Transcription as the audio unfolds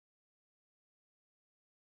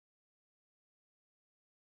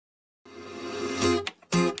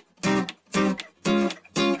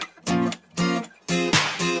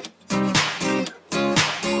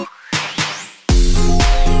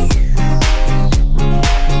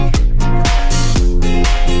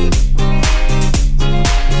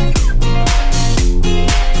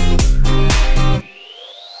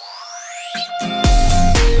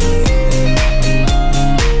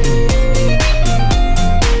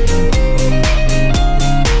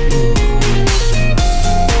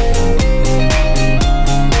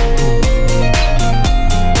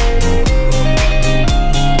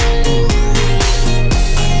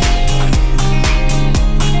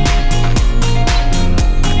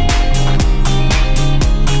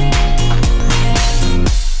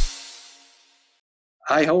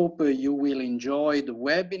I hope you will enjoy the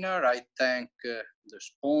webinar. I thank the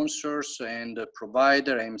sponsors and the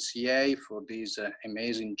provider, MCA, for this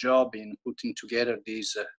amazing job in putting together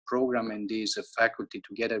this program and this faculty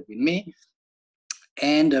together with me.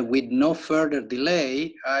 And with no further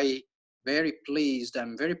delay, I'm very pleased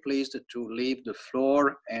to leave the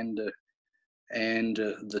floor and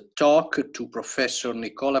the talk to Professor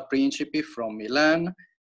Nicola Principi from Milan.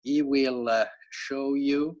 He will show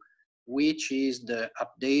you which is the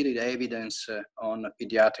updated evidence on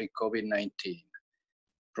pediatric COVID-19.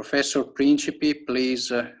 Professor Principi, please,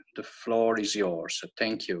 the floor is yours.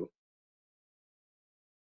 Thank you.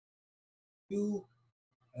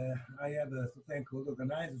 I have to thank all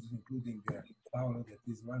organizers, including Paolo,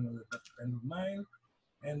 that is one of the best friends of mine.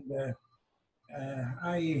 And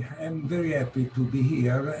I am very happy to be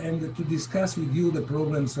here and to discuss with you the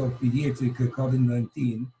problems of pediatric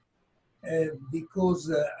COVID-19,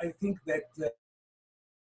 because I think that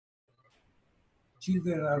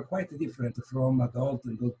children are quite different from adult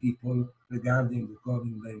and old people regarding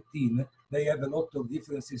COVID-19. They have a lot of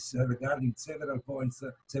differences regarding several points,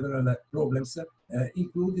 several problems,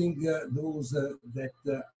 including those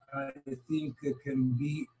that I think can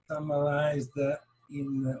be summarized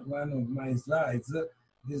in one of my slides.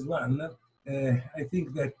 This one, I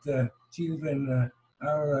think that children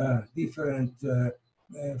are different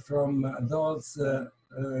from adults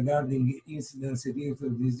regarding incidence, severity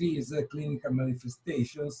of disease, clinical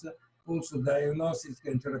manifestations, also diagnostic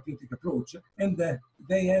and therapeutic approach, and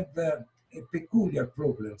they have peculiar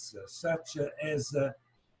problems, such as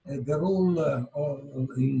the role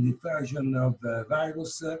in diffusion of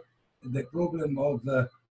virus, the problem of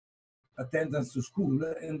attendance to school,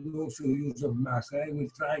 and also use of masks. I will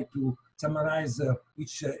try to summarize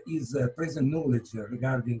which is present knowledge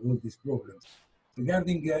regarding all these problems.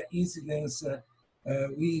 Regarding incidence,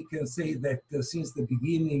 we can say that since the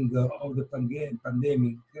beginning of the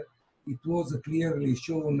pandemic, it was clearly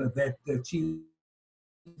shown that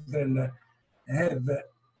children have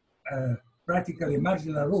practically a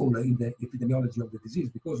marginal role in the epidemiology of the disease,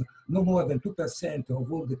 because no more than 2%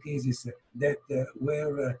 of all the cases that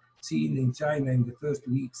were seen in China in the first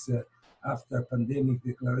weeks after pandemic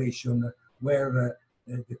declaration were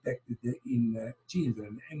detected in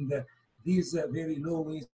children. And this very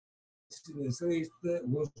low incidence rate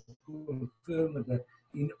was confirmed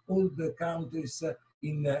in all the countries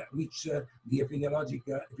in which the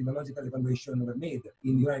epidemiological evaluation were made.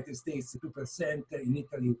 In the United States, 2%, in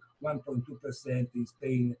Italy, 1.2%, in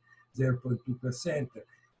Spain, 0.2%.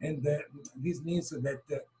 And this means that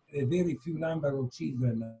a very few number of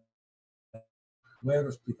children were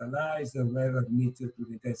hospitalized, were admitted to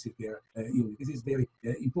the intensive care unit. This is very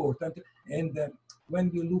important. And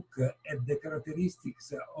when we look at the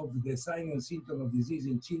characteristics of the sign and symptom of disease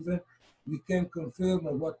in children, we can confirm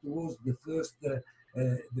what was the first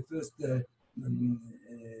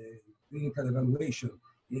clinical evaluation.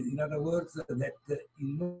 In other words, that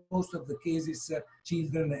in most of the cases,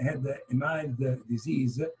 children had a mild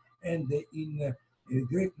disease, and in a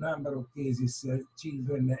great number of cases,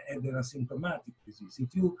 children had an asymptomatic disease.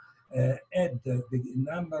 If you add the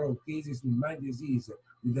number of cases with mild disease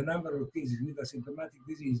with the number of cases with asymptomatic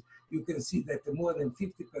disease, you can see that more than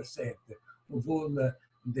 50% of all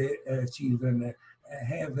the children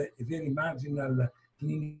have a very marginal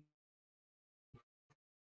clinical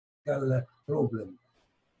problem.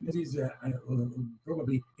 This is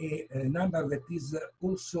probably a number that is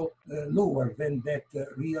also lower than that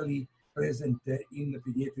really present in the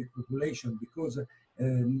pediatric population, because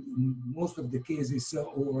most of the cases,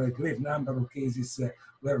 or a great number of cases,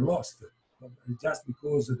 were lost just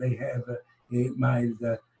because they have a mild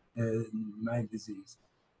disease.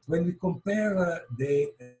 When we compare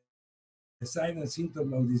the sign and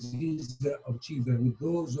symptom of disease of children with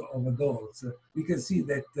those of adults, we can see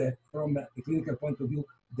that from a clinical point of view,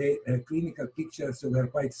 the clinical pictures were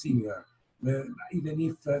quite similar. Even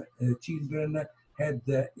if children had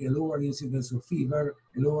a lower incidence of fever,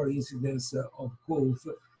 a lower incidence of cough,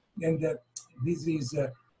 and this is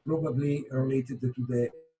probably related to the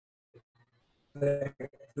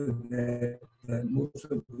fact that most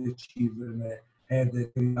of the children had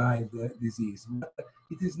a mild disease. But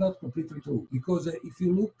it is not completely true, because if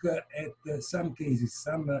you look at some cases,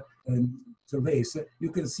 some surveys,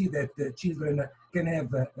 you can see that children can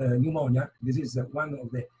have pneumonia. This is one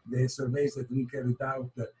of the surveys that we carried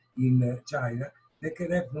out in China. They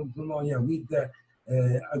can have pneumonia with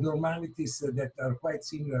abnormalities that are quite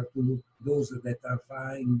similar to those that are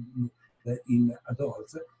found in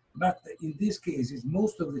adults. But in these cases,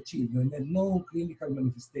 most of the children had no clinical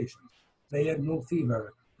manifestations. They had no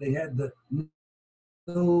fever. They had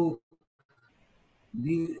no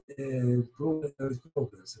the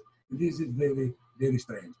problems. This is very, very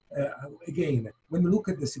strange. Again, when you look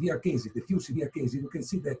at the severe cases, the few severe cases, you can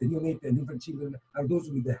see that the neonatal and infant children are those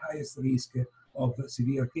with the highest risk of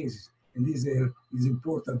severe cases. And this is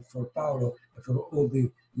important for Paolo and for all the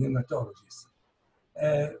neonatologists.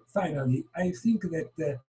 Finally, I think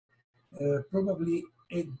that probably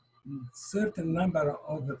a certain number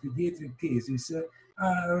of pediatric cases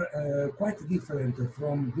are quite different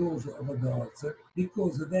from those of adults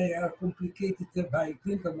because they are complicated by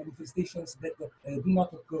clinical manifestations that do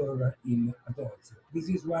not occur in adults. This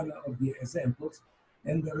is one of the examples,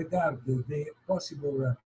 and regarding the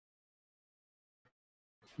possible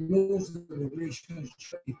close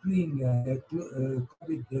relationship between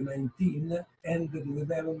COVID-19 and the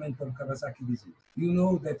development of Kawasaki disease. You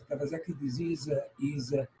know that Kawasaki disease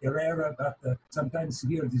is a rare but sometimes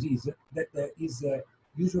severe disease that is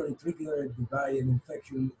usually triggered by an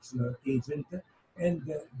infectious agent and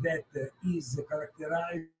that is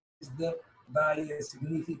characterized by a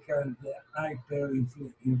significant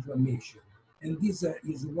hyperinflammation. And this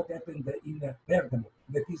is what happened in Bergamo.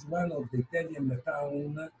 That is one of the Italian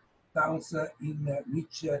towns in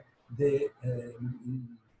which the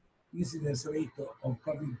incidence rate of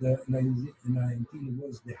COVID-19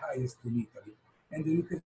 was the highest in Italy. And you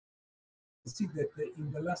can see that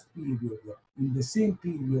in the last period, in the same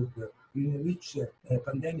period in which a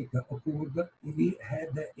pandemic occurred, we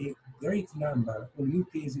had a great number of new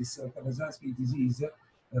cases of Kawasaki disease,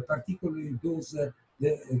 particularly those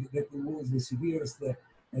that was the severest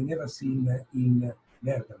never seen in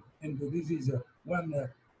Bergamo. And this is one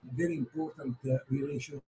very important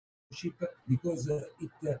relationship because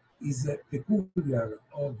it is peculiar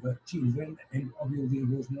of children and obviously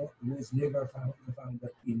was never found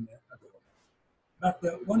in adults. But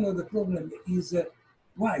one of the problems is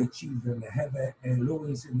why children have a low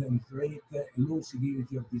incidence rate, a low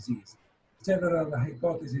severity of disease. Several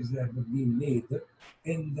hypotheses have been made,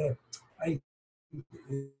 and I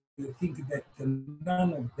think that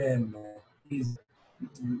none of them is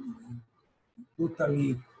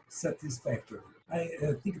totally satisfactory.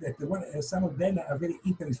 I think that some of them are very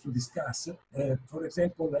interesting to discuss. For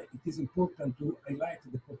example, it is important to highlight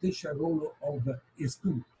the potential role of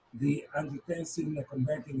CEST2, the angiotensin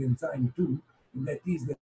converting enzyme 2, that is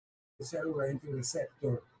the cellular entry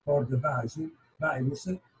receptor for the virus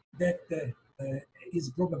that is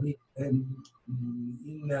probably in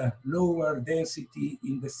lower density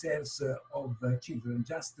in the cells of children.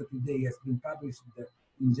 Just today has been published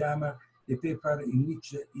in JAMA a paper in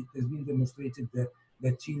which it has been demonstrated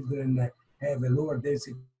that children have a lower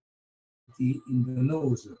density in the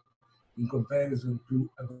nose in comparison to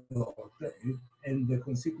adults, and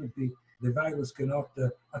consequently the virus cannot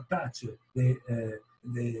attach the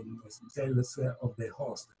cells of the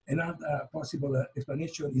host. Another possible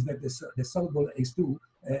explanation is that the soluble ACE2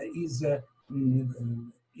 is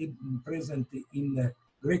present in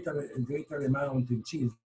greater amount in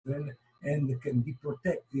children and can be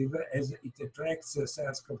protective as it attracts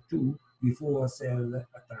SARS-CoV-2 before cell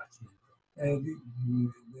attachment.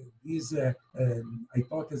 These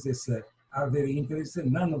hypotheses are very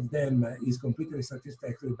interesting. None of them is completely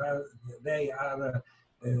satisfactory, but they are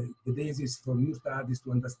the basis for new studies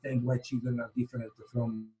to understand why children are different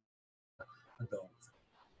from adults.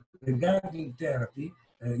 Regarding therapy,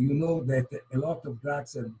 you know that a lot of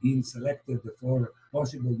drugs have been selected for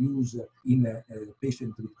possible use in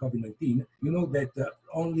patients with COVID-19. You know that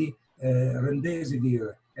only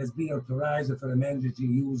remdesivir has been authorized for emergency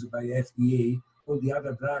use by FDA. All the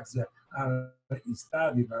other drugs are in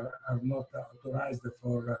study but are not authorized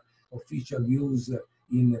for official use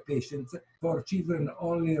in patients. For children,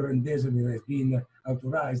 only remdesivir has been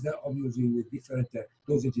authorized, obviously with different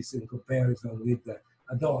dosages in comparison with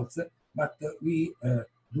adults, but we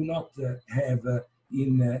do not have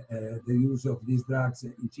in the use of these drugs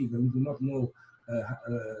in children. We do not know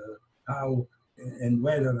how and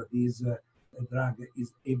whether this drug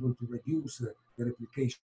is able to reduce the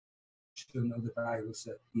replication of the virus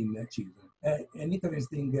in children. An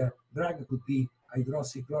interesting drug could be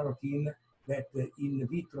hydroxychloroquine that in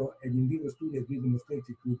vitro and in vivo study has been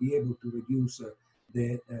demonstrated to be able to reduce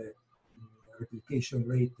the replication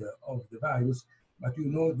rate of the virus. But you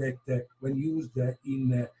know that when used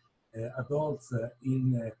in adults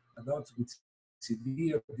with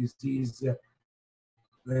severe disease,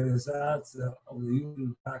 the results of the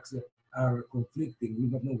using drugs are conflicting. We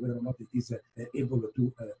don't know whether or not it is able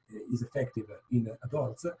to is effective in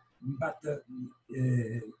adults. But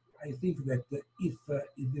I think that if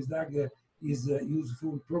this drug is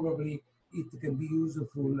useful, probably it can be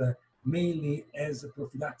useful mainly as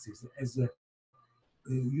prophylaxis, as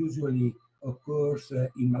usually occurs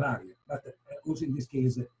in malaria. But also in this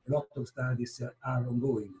case, a lot of studies are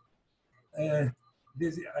ongoing. Here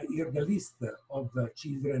the list of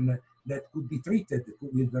children that could be treated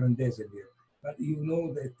with remdesivir, but you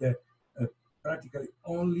know that practically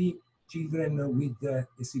only children with a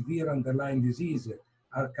severe underlying disease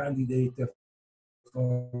are candidates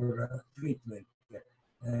for treatment.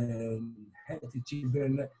 Healthy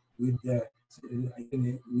children with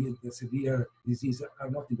severe disease are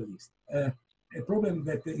not in the list. A problem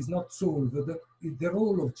that is not solved is the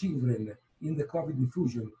role of children in the COVID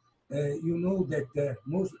diffusion. You know that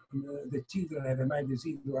most the children have a mild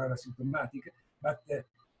disease who are asymptomatic, but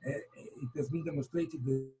it has been demonstrated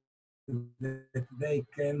that they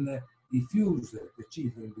can diffuse the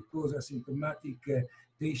children because asymptomatic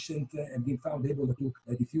patients have been found able to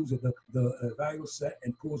diffuse the virus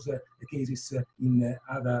and cause cases in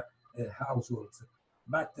other households.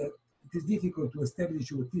 But it is difficult to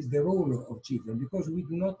establish what is the role of children because we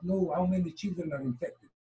do not know how many children are infected.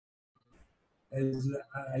 As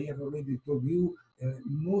I have already told you,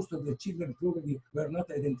 most of the children probably were not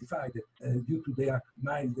identified due to their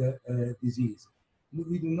mild disease.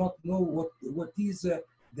 We do not know what is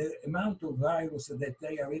the amount of virus that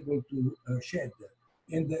they are able to shed,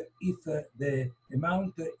 and if the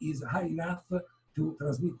amount is high enough to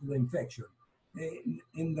transmit the infection.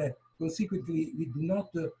 And consequently, we do not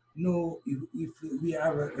know if we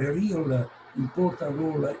have a real important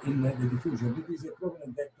role in the diffusion. This is a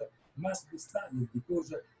problem that must be studied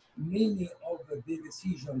because many of the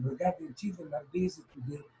decisions regarding children are based to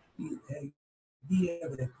the idea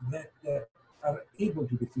that are able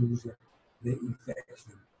to diffuse the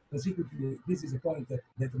infection. Consequently, this is a point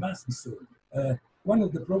that must be solved. One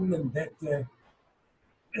of the problems that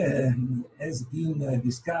has been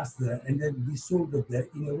discussed and then be solved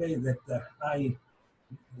in a way that I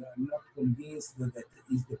am not convinced that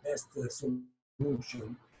is the best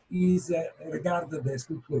solution is regarding the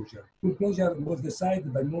school closure. School closure was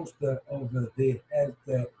decided by most of the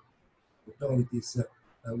health authorities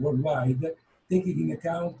worldwide, taking in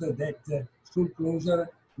account that school closure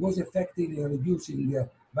was effective in reducing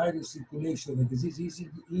virus circulation and disease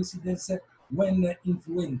incidence when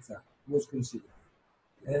influenza was considered.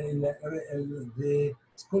 The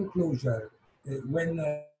school closure when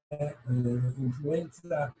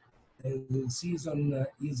influenza season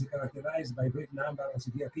is characterized by great number of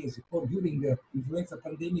severe cases, or during the influenza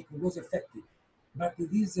pandemic was effective. But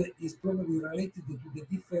this is probably related to the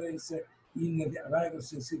difference in the virus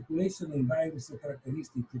circulation and virus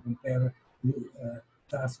characteristics compared to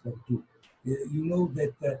SARS-CoV-2. You know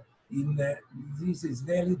that this is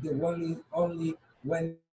valid only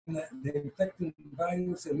when the infecting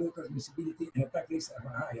virus and low transmissibility and attack rates are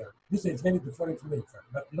higher. This is valid for influenza,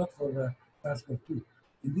 but not for SARS-CoV-2.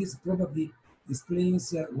 And this probably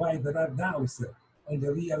explains why there are doubts on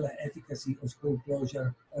the real efficacy of school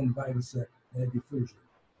closure on virus diffusion.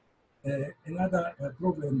 Another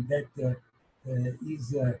problem that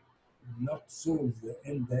is not solved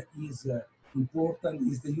and is important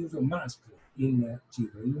is the use of masks in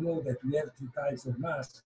children. You know that we have two types of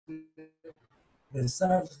masks. The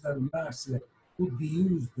surgical mask could be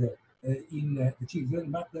used in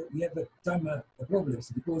children, but we have some problems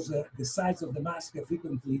because the size of the mask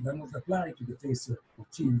frequently does not apply to the face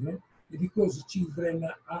of children, because children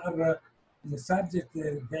are the subject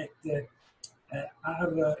that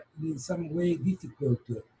are in some way difficult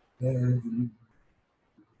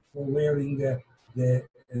for wearing the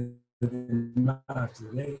mask.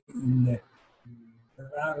 There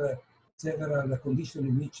are several conditions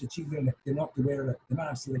in which children cannot wear the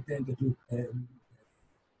mask. They tend to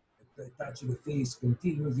touch the face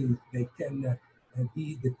continuously. They can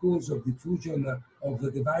be the cause of diffusion of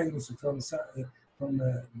the virus from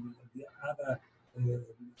the other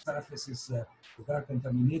surfaces that are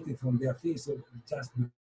contaminated from their face just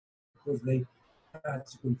because they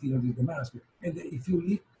touch continuously the mask. And if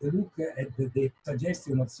you look at the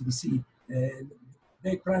suggestion of CDC,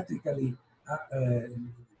 they practically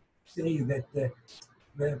say that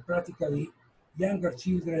practically younger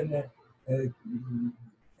children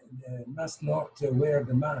must not wear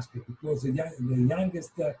the mask because the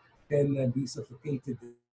youngest can be suffocated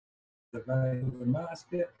by the mask,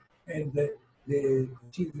 and the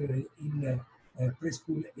children in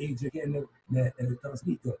preschool age can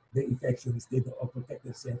transmit the infection instead of protect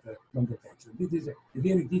themselves from the infection. This is a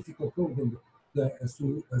very difficult problem to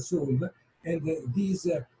solve, and this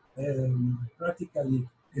practically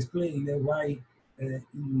explain why it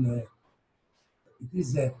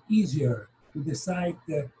is easier to decide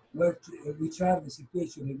which are the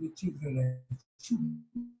situations in which children should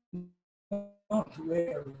not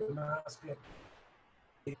wear the mask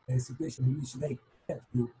a situation in which they have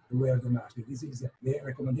to wear the mask. This is the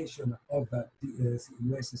recommendation of the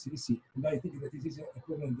US CDC, and I think that this is a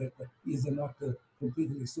problem that is not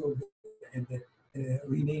completely solved and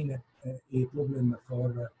remain a problem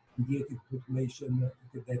for pediatric population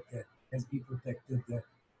that has been protected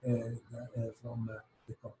from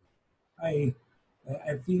the COVID.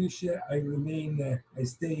 I finish. I remain. I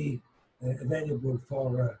stay available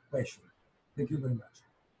for questions. Thank you very much.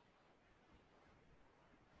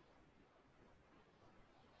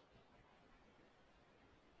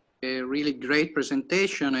 A really great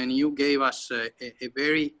presentation, and you gave us a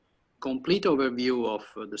very complete overview of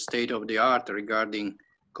the state of the art regarding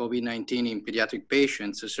COVID-19 in pediatric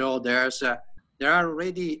patients. So there are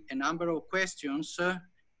already a number of questions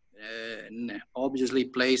obviously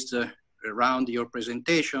placed around your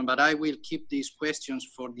presentation, but I will keep these questions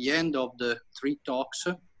for the end of the 3 talks.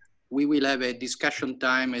 We will have a discussion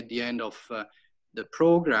time at the end of the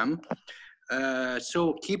program.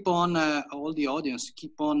 So keep on, all the audience,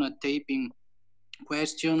 keep on taping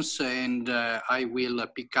questions, and I will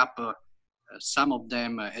pick up some of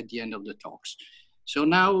them at the end of the talks. So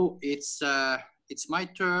now it's my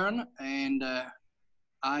turn, and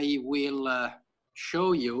I will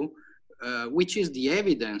show you which is the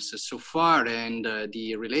evidence so far and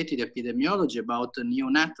the related epidemiology about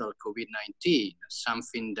neonatal COVID-19,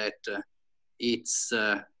 something that it's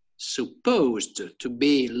supposed to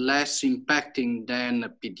be less impacting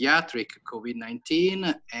than pediatric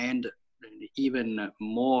COVID-19 and even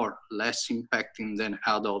more less impacting than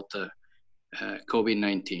adult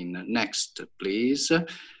COVID-19. Next, please.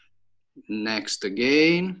 Next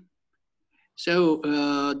again. So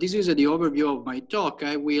this is the overview of my talk.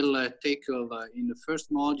 I will tackle in the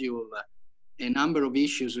first module a number of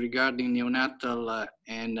issues regarding neonatal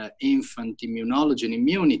and infant immunology and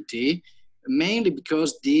immunity, mainly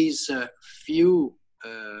because these few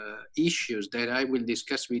issues that I will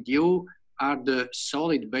discuss with you are the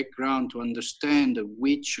solid background to understand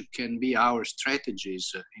which can be our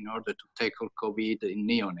strategies in order to tackle COVID in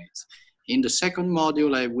neonates. In the second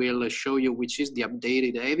module, I will show you which is the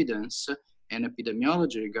updated evidence and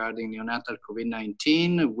epidemiology regarding neonatal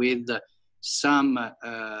COVID-19 with some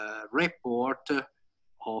report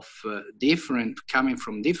of coming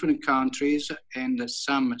from different countries and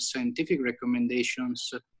some scientific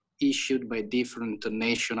recommendations issued by different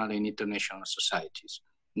national and international societies.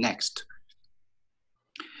 Next.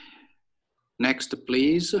 Next,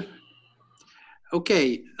 please.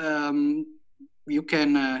 Okay, you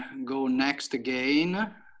can go next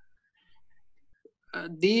again.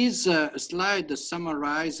 This slide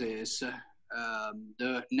summarizes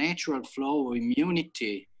the natural flow of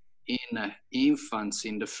immunity in infants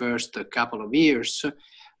in the first couple of years.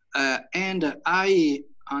 And I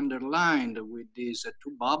underlined with these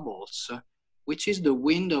 2 bubbles, which is the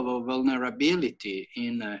window of vulnerability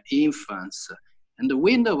in infants. And the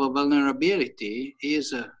window of vulnerability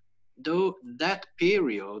is that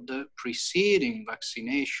period preceding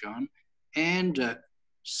vaccination and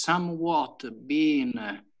somewhat being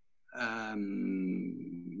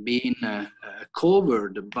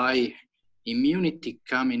covered by immunity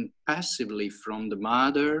coming passively from the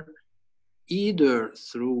mother, either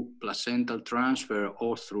through placental transfer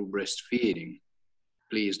or through breastfeeding.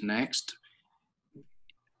 Please, next.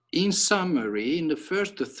 In summary, in the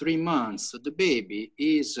first 3 months, the baby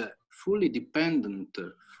is fully dependent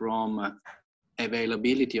from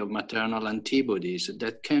availability of maternal antibodies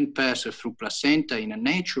that can pass through placenta in a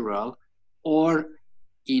natural or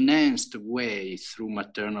enhanced way through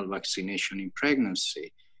maternal vaccination in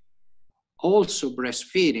pregnancy. Also,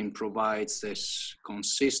 breastfeeding provides a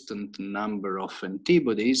consistent number of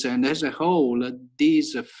antibodies, and as a whole,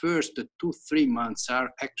 these first 2-3 months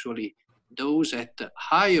are actually those at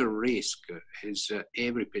higher risk, as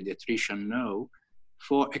every pediatrician knows,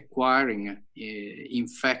 for acquiring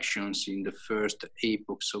infections in the first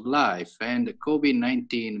epochs of life, and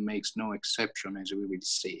COVID-19 makes no exception, as we will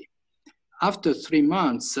see. After 3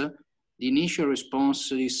 months, the initial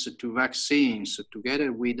responses to vaccines,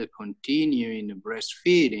 together with the continuing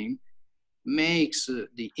breastfeeding, makes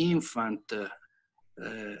the infant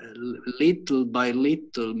little by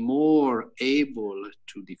little more able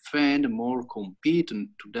to defend, more competent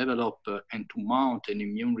to develop and to mount an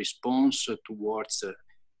immune response towards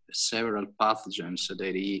several pathogens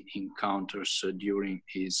that he encounters during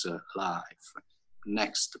his life.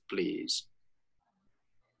 Next, please.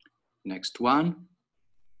 Next one.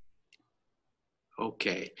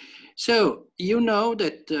 Okay, so you know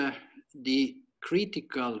that the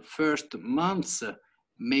critical first months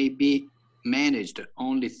may be managed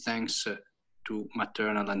only thanks to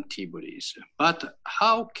maternal antibodies. But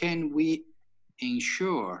how can we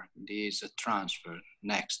ensure this transfer?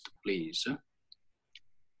 Next, please.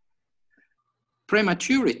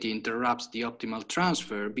 Prematurity interrupts the optimal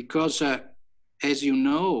transfer because, as you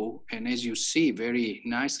know, and as you see very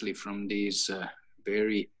nicely from this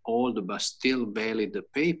very old but still valid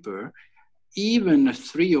paper, even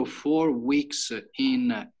 3 or 4 weeks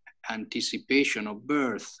in anticipation of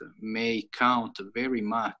birth may count very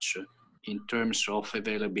much in terms of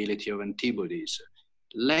availability of antibodies.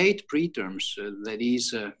 Late preterms, that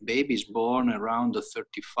is, babies born around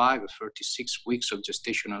 35 or 36 weeks of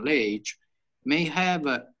gestational age, may have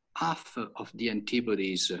half of the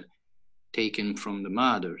antibodies taken from the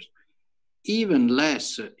mothers. Even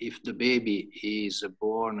less if the baby is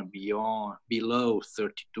born below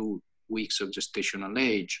 32 weeks of gestational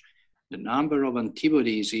age. The number of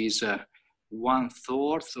antibodies is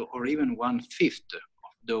 1/4 or even 1/5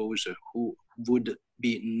 of those who would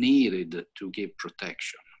be needed to give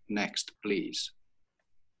protection. Next, please.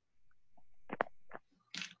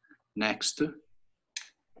 Next.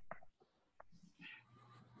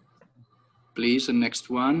 Please, the next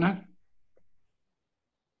one.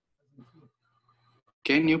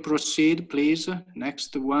 Can you proceed, please?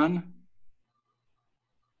 Next one.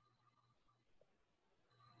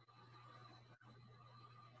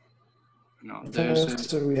 No,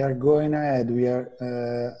 Professor, we are going ahead. We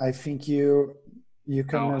are. I think you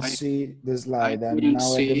cannot see the slide. I'm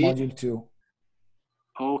now at the module 2.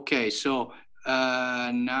 Okay, so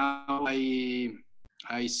now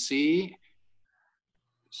I see.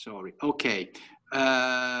 Sorry. Okay.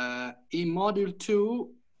 In module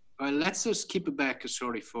 2, let's skip back.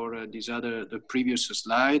 Sorry for the previous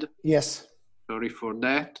slide. Yes. Sorry for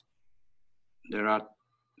that. There are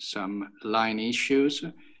some line issues.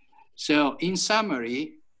 So in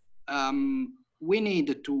summary, we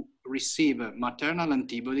need to receive maternal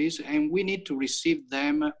antibodies, and we need to receive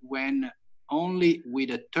them when only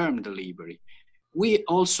with a term delivery. We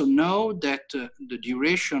also know that the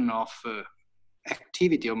duration of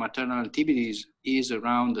activity of maternal antibodies is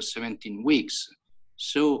around 17 weeks.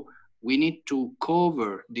 So we need to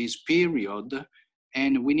cover this period,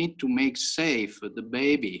 and we need to make safe the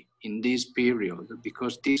baby in this period,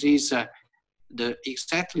 because this is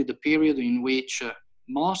exactly the period in which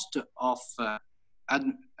most of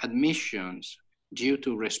admissions due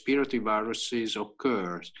to respiratory viruses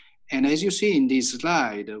occurs. And as you see in this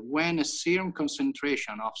slide, when a serum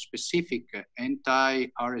concentration of specific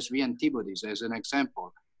anti-RSV antibodies, as an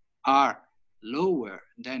example, are lower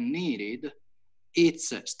than needed,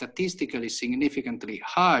 it's statistically significantly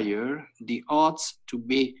higher the odds to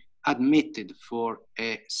be admitted for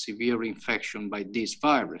a severe infection by this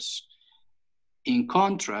virus. In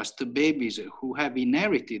contrast, the babies who have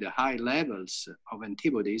inherited high levels of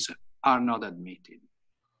antibodies are not admitted.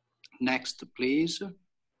 Next, please.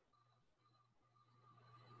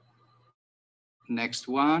 Next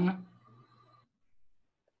one.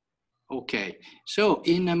 Okay, so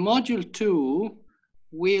in module 2,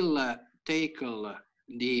 we'll tackle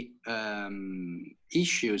the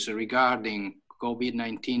issues regarding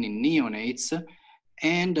COVID-19 in neonates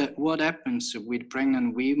and what happens with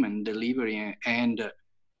pregnant women delivering, and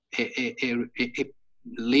a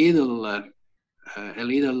little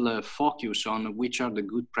focus on which are the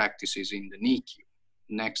good practices in the NICU.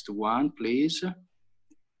 Next one, please.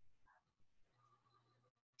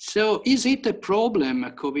 So is it a problem,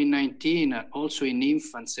 COVID-19, also in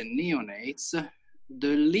infants and neonates?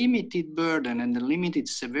 The limited burden and the limited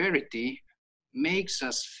severity makes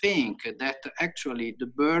us think that actually the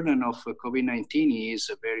burden of COVID-19 is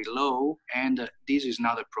very low, and this is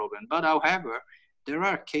not a problem. But however, there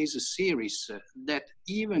are case series that,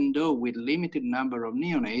 even though with limited number of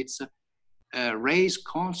neonates, raise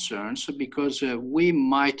concerns because we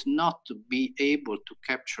might not be able to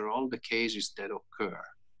capture all the cases that occur.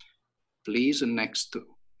 Please, next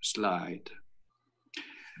slide.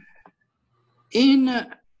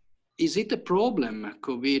 Is it a problem,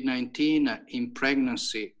 COVID-19, in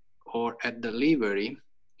pregnancy or at delivery?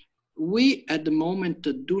 We at the moment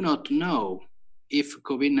do not know if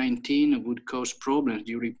COVID-19 would cause problems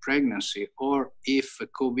during pregnancy, or if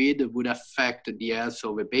COVID would affect the health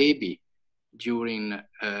of a baby during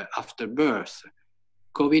after birth.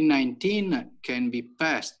 COVID-19 can be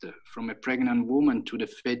passed from a pregnant woman to the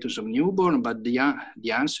fetus of newborn, but the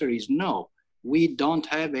answer is no. We don't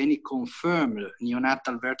have any confirmed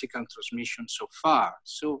neonatal vertical transmission so far.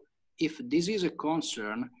 So if this is a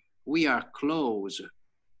concern, we are close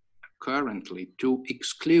currently to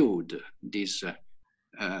exclude this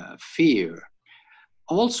fear.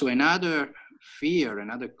 Also, another fear,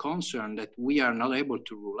 another concern that we are not able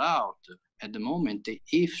to rule out, at the moment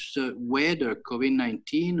if whether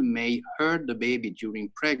COVID-19 may hurt the baby during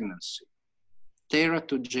pregnancy.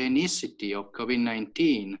 Teratogenicity of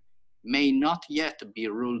COVID-19 may not yet be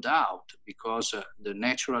ruled out because the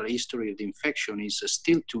natural history of the infection is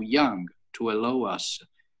still too young to allow us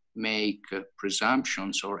make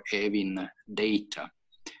presumptions or having data.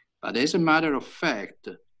 But as a matter of fact,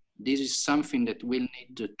 this is something that we'll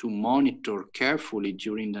need to monitor carefully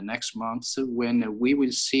during the next months when we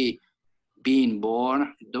will see being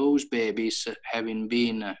born those babies having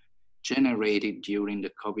been generated during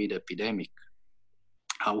the COVID epidemic.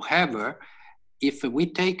 However, if we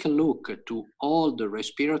take a look to all the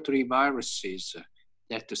respiratory viruses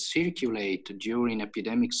that circulate during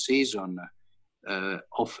epidemic season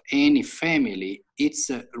of any family,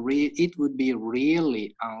 it would be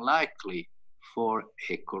really unlikely for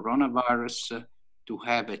a coronavirus to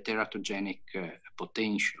have a teratogenic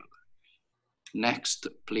potential. Next,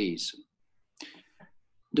 please.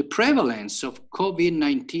 The prevalence of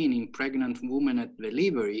COVID-19 in pregnant women at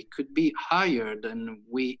delivery could be higher than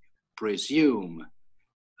we presume.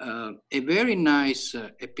 A very nice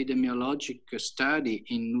epidemiologic study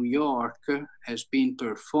in New York has been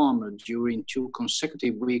performed during 2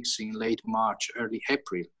 consecutive weeks in late March, early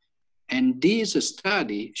April. And this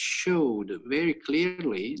study showed very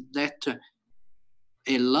clearly that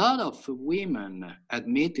a lot of women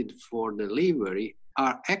admitted for delivery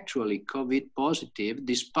are actually COVID positive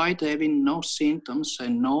despite having no symptoms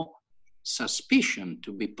and no suspicion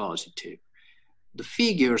to be positive. The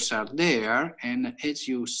figures are there, and as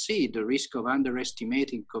you see, the risk of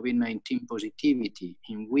underestimating COVID-19 positivity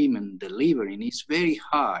in women delivering is very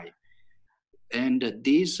high. And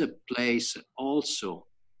this places also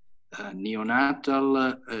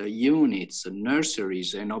neonatal units,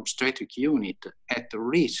 nurseries, and obstetric unit at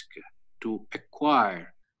risk to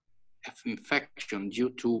acquire infection due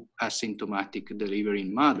to asymptomatic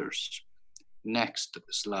delivering mothers. Next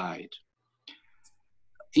slide.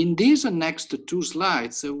 In these next 2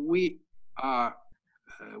 slides, we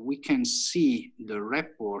can see the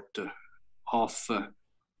report of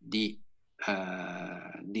the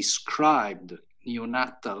described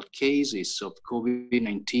neonatal cases of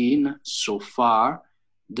COVID-19 so far.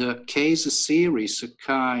 The case series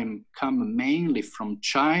come mainly from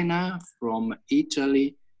China, from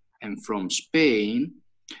Italy, and from Spain.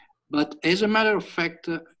 But as a matter of fact,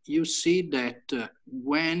 you see that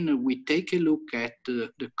when we take a look at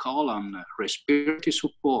the column respiratory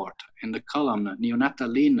support and the column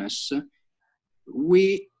neonatal illness,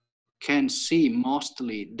 we can see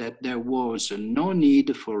mostly that there was no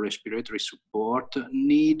need for respiratory support,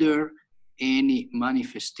 neither any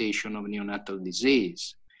manifestation of neonatal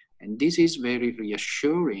disease. And this is very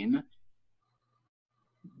reassuring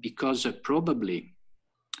because probably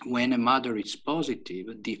when a mother is positive,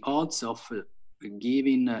 the odds of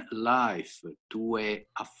giving life to an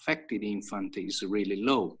affected infant is really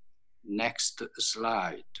low. Next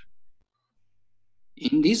slide.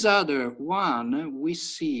 In this other one, we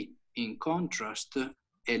see in contrast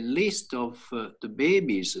a list of the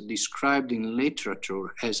babies described in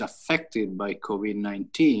literature as affected by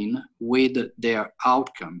COVID-19 with their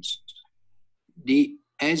outcomes.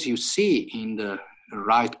 As you see in the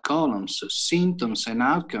right columns, symptoms and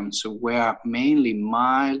outcomes were mainly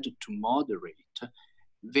mild to moderate.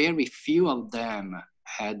 Very few of them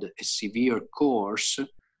had a severe course.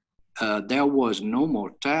 There was no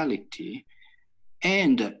mortality.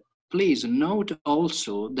 And please note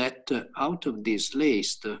also that out of this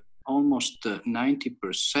list, almost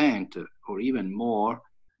 90% or even more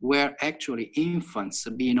were actually infants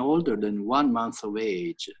being older than 1 month of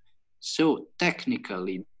age. So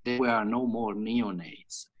technically, there were no more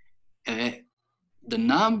neonates. The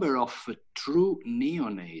number of true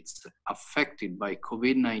neonates affected by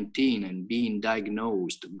COVID-19 and being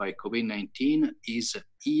diagnosed by COVID-19 is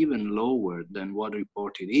even lower than what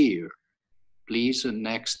reported here. Please,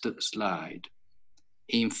 next slide.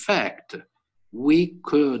 In fact, we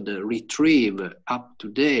could retrieve up to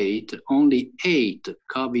date only 8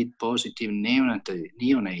 COVID-positive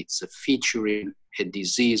neonates featuring a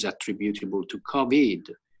disease attributable to COVID.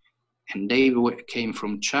 And they came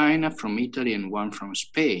from China, from Italy, and 1 from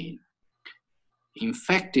Spain.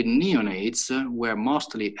 Infected neonates were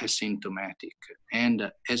mostly asymptomatic.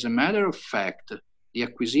 And as a matter of fact, the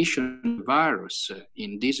acquisition of virus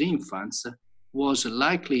in these infants was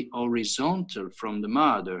likely horizontal from the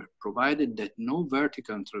mother, provided that no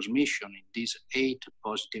vertical transmission in these 8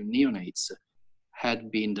 positive neonates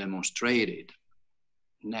had been demonstrated.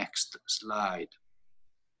 Next slide.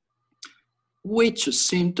 Which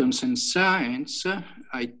symptoms and signs?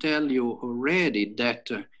 I tell you already that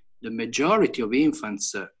the majority of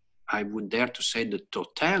infants I would dare to say the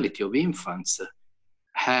totality of infants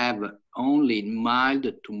have only mild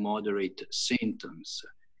to moderate symptoms.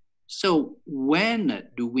 So when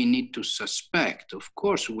do we need to suspect? Of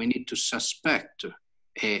course, we need to suspect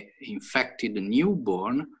an infected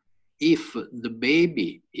newborn if the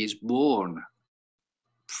baby is born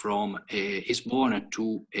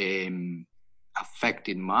to an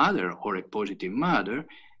affected mother or a positive mother,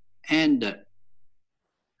 and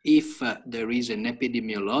if there is an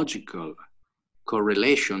epidemiological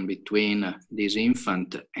correlation between this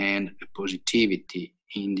infant and positivity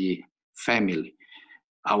in the family.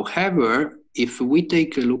 However, if we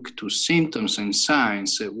take a look to symptoms and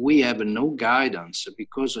signs, we have no guidance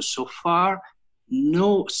because so far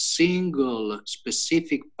no single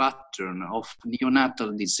specific pattern of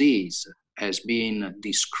neonatal disease has been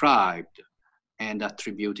described and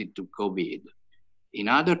attributed to COVID. In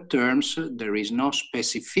other terms, there is no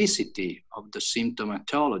specificity of the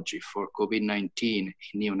symptomatology for COVID-19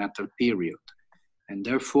 in neonatal period, and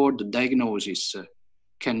therefore the diagnosis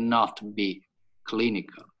cannot be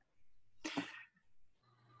clinical.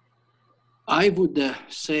 I would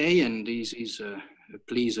say, and this is,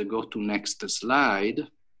 please go to next slide,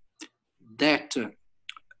 that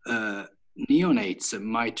neonates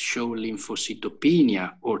might show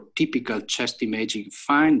lymphocytopenia or typical chest imaging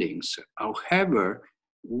findings. However,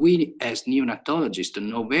 we as neonatologists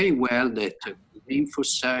know very well that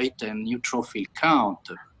lymphocyte and neutrophil count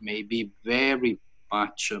may be very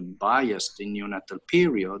much biased in neonatal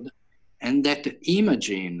period, and that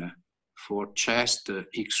imaging for chest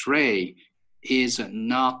X-ray is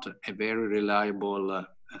not a very reliable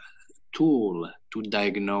tool to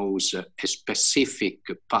diagnose a specific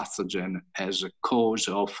pathogen as a cause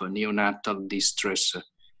of neonatal distress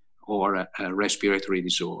or a respiratory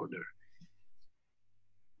disorder.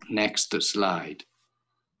 Next slide.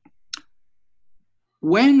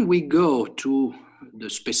 When we go to the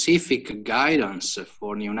specific guidance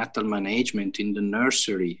for neonatal management in the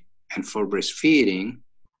nursery and for breastfeeding,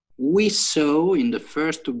 we saw in the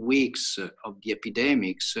first weeks of the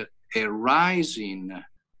epidemics a rising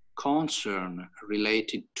concern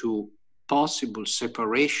related to possible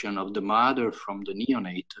separation of the mother from the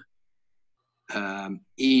neonate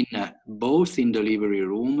in both in delivery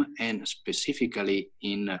room and specifically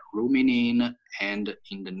in rooming in and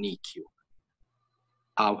in the NICU.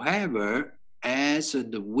 However, as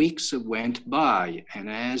the weeks went by and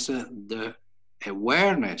as the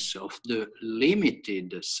awareness of the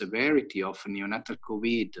limited severity of neonatal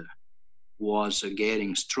COVID was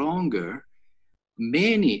getting stronger,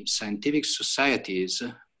 many scientific societies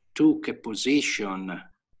took a position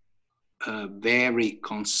very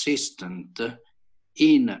consistent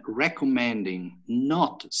in recommending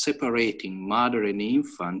not separating mother and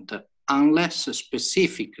infant unless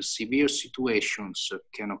specific severe situations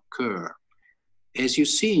can occur. As you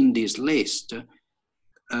see in this list,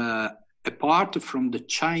 apart from the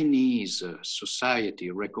Chinese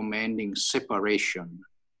society recommending separation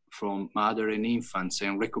from mother and infants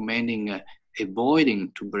and recommending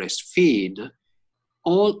avoiding to breastfeed,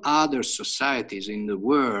 all other societies in the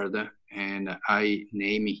world, and I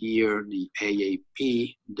name here the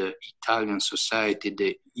AAP, the Italian Society,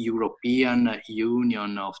 the European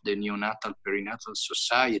Union of the Neonatal Perinatal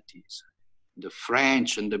Societies, the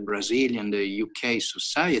French and the Brazilian, the UK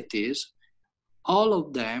societies, all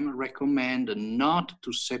of them recommend not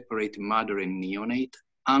to separate mother and neonate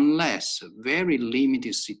unless very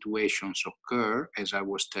limited situations occur, as I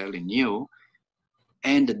was telling you.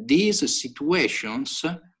 And these situations,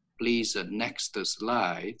 please, next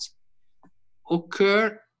slides,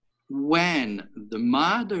 occur when the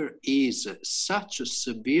mother is such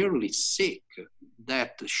severely sick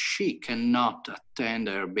that she cannot attend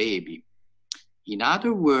her baby. In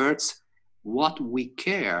other words, what we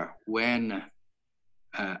care when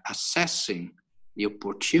assessing the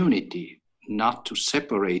opportunity not to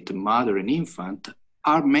separate mother and infant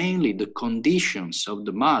are mainly the conditions of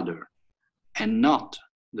the mother and not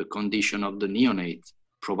the condition of the neonate,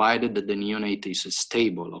 provided that the neonate is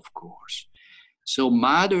stable, of course. So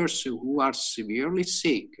mothers who are severely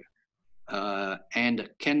sick and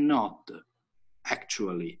cannot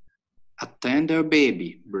actually attend their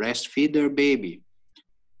baby, breastfeed their baby,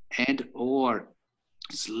 and or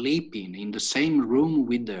sleeping in the same room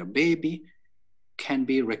with their baby can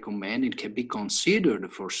be recommended, can be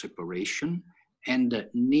considered for separation and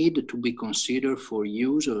need to be considered for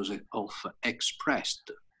use of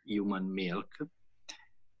expressed human milk.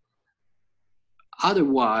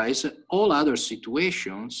 Otherwise, all other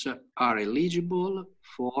situations are eligible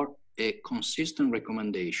for a consistent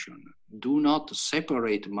recommendation. Do not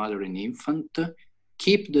separate mother and infant.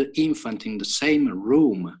 Keep the infant in the same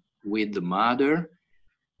room with the mother,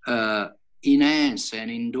 enhance and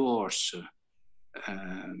endorse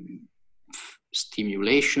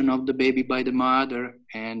stimulation of the baby by the mother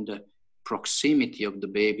and proximity of the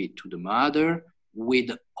baby to the mother, with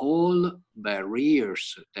all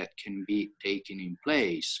barriers that can be taken in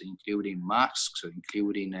place, including masks,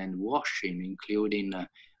 including hand washing, including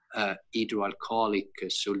hydroalcoholic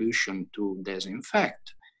solution to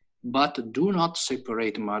disinfect. But do not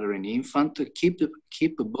separate mother and infant.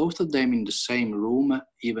 Keep both of them in the same room,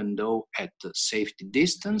 even though at safety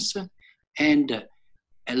distance, and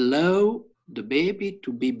allow the baby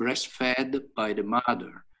to be breastfed by the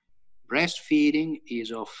mother. Breastfeeding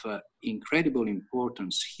is of incredible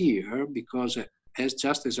importance here because,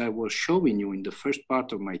 just as I was showing you in the first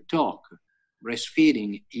part of my talk,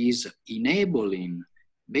 breastfeeding is enabling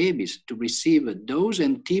babies to receive those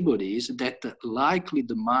antibodies that likely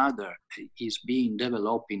the mother is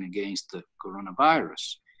developing against the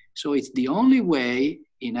coronavirus. So it's the only way,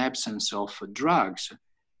 in absence of drugs,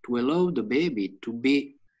 to allow the baby to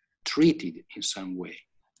be treated in some way.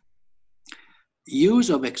 Use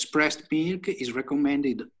of expressed milk is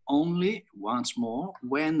recommended only, once more,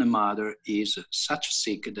 when the mother is such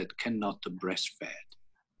sick that cannot breastfeed.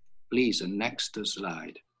 Please, next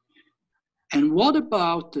slide. And what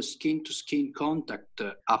about the skin-to-skin contact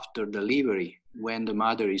after delivery when the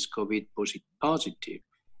mother is COVID positive?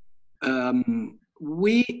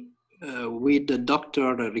 With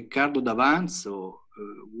Dr. Riccardo D'Avanzo,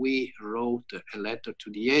 we wrote a letter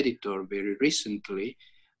to the editor very recently,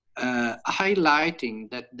 highlighting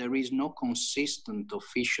that there is no consistent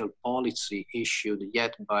official policy issued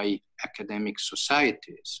yet by academic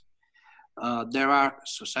societies. There are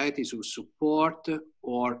societies who support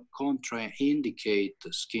or contraindicate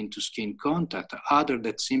skin-to-skin contact, others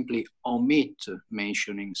that simply omit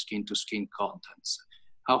mentioning skin-to-skin contacts.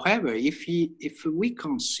 However, if we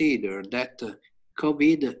consider that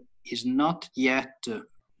COVID is not yet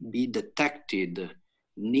be detected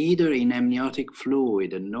neither in amniotic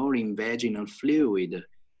fluid nor in vaginal fluid,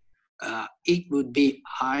 it would be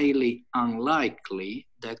highly unlikely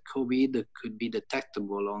that COVID could be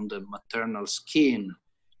detectable on the maternal skin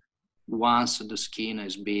once the skin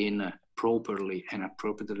has been properly and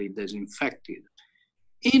appropriately disinfected.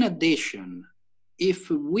 In addition,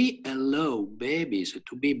 if we allow babies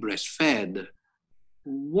to be breastfed,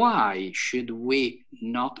 why should we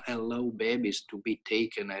not allow babies to be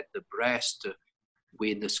taken at the breast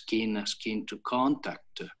with the skin to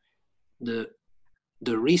contact?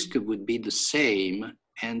 The risk would be the same,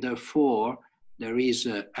 and therefore there is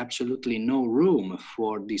absolutely no room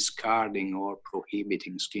for discarding or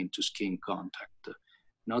prohibiting skin-to-skin contact.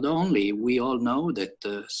 Not only, we all know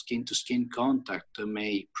that skin-to-skin contact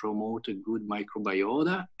may promote a good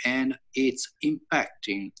microbiota, and it's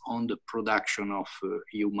impacting on the production of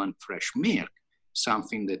human fresh milk,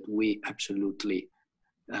 something that we absolutely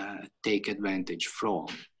take advantage from.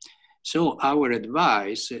 So our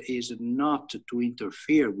advice is not to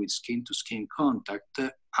interfere with skin-to-skin contact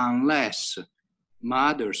unless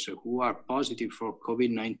mothers who are positive for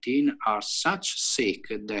COVID-19 are such sick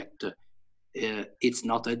that it's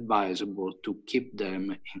not advisable to keep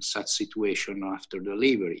them in such situation after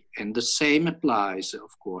delivery. And the same applies, of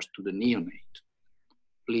course, to the neonate.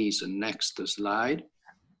 Please, next slide.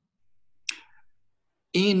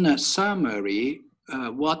 In summary,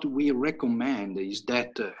 what we recommend is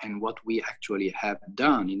that, and what we actually have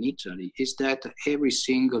done in Italy, is that every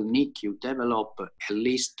single NICU develop a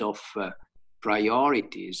list of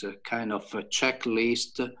priorities, a kind of a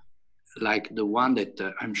checklist like the one that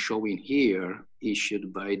I'm showing here,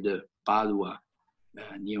 issued by the Padua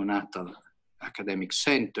Neonatal Academic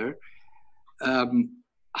Center,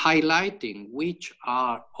 highlighting which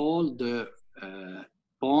are all the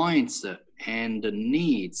points and the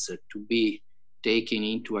needs to be taken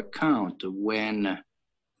into account when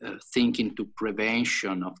thinking to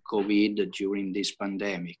prevention of COVID during this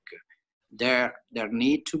pandemic. There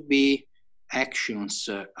need to be actions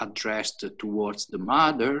addressed towards the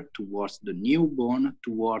mother, towards the newborn,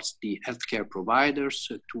 towards the healthcare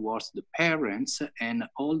providers, towards the parents, and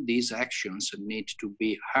all these actions need to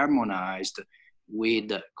be harmonized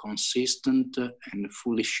with consistent and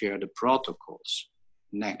fully shared protocols.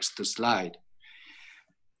 Next slide.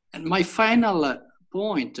 And my final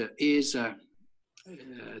point is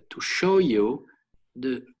to show you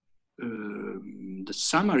the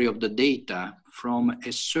summary of the data from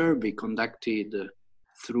a survey conducted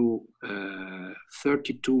through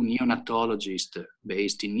 32 neonatologists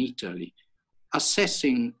based in Italy,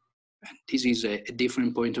 assessing, this is a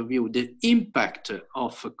different point of view, the impact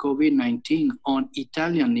of COVID-19 on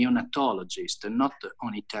Italian neonatologists, not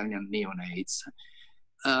on Italian neonates,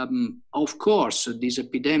 Of course, this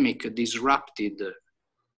epidemic disrupted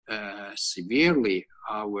severely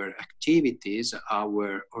our activities,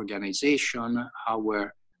 our organization,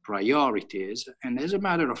 our priorities. And as a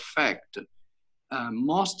matter of fact,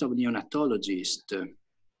 most of neonatologists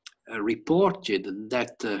reported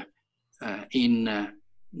that in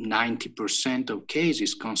 90% of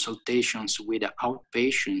cases, consultations with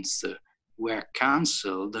outpatients were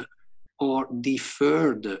canceled or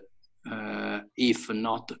deferred if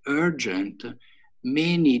not urgent.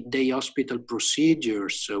 Many day hospital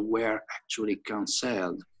procedures were actually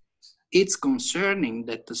canceled. It's concerning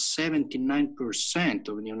that 79%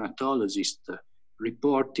 of neonatologists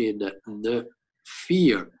reported the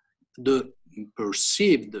fear, the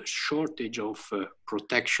perceived shortage of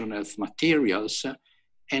protection health materials,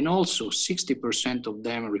 and also 60% of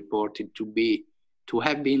them reported to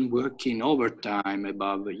have been working overtime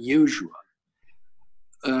above usual.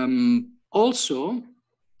 Also,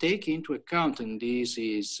 take into account, and this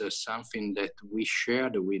is something that we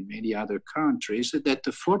shared with many other countries, that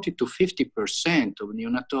 40 to 50% of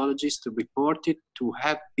neonatologists reported to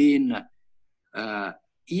have been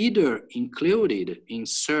either included in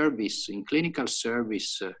service, in clinical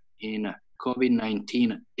service in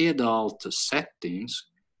COVID-19 adult settings,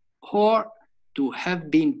 or to have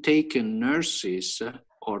been taken nurses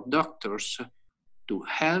or doctors to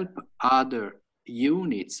help other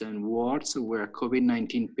units and wards where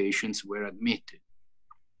COVID-19 patients were admitted.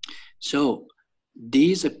 So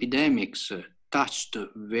these epidemics touched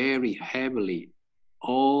very heavily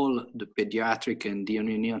all the pediatric and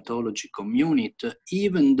neonatology community,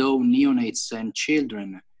 even though neonates and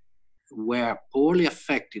children were poorly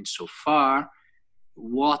affected so far.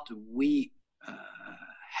 What we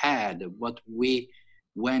what we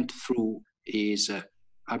went through is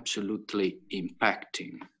absolutely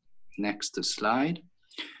impacting. Next slide.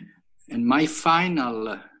 And my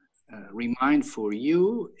final remind for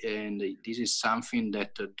you, and this is something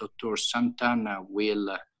that Dr. Sant'Anna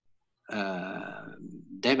will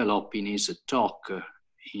develop in his talk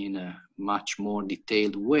in a much more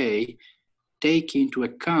detailed way, take into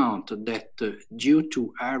account that due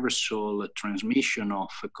to aerosol transmission of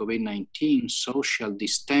COVID-19, social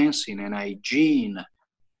distancing and hygiene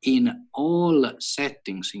in all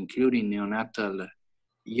settings, including neonatal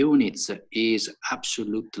units, is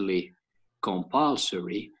absolutely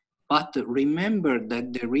compulsory. But remember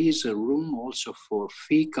that there is a room also for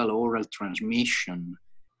fecal oral transmission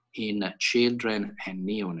in children and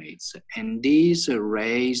neonates. And this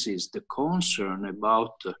raises the concern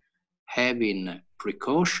about having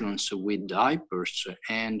precautions with diapers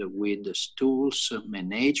and with stools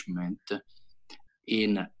management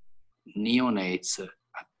in neonates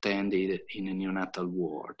attended in a neonatal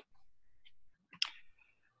ward.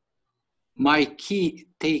 My key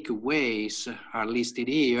takeaways are listed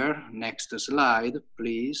here. Next slide,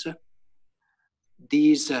 please.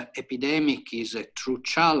 This epidemic is a true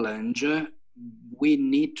challenge. We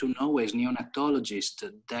need to know as neonatologists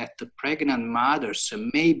that pregnant mothers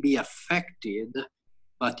may be affected,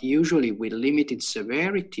 but usually with limited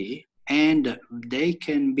severity, and they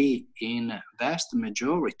can be in vast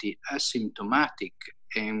majority asymptomatic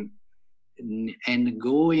and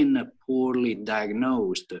going poorly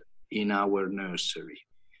diagnosed in our nursery.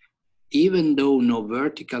 Even though no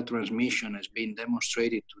vertical transmission has been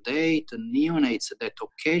demonstrated to date, neonates that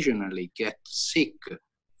occasionally get sick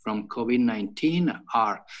from COVID-19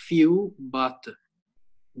 are few, but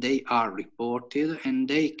they are reported and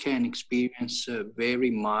they can experience very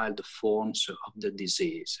mild forms of the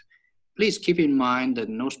disease. Please keep in mind that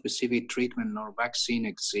no specific treatment nor vaccine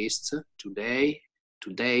exists today,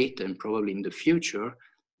 to date, and probably in the future.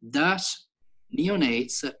 Thus,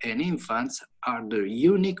 neonates and infants are the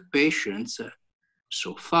unique patients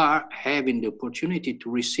so far having the opportunity to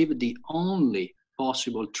receive the only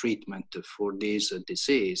possible treatment for this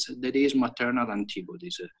disease, that is maternal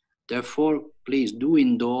antibodies. Therefore, please do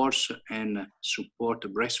endorse and support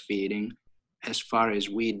breastfeeding as far as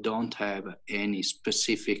we don't have any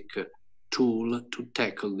specific tool to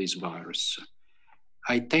tackle this virus.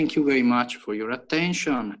 I thank you very much for your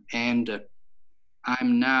attention, and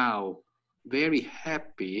I'm now very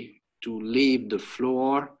happy to leave the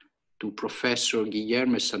floor to Professor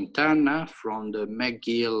Guilherme Sant'Anna from the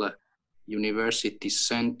McGill University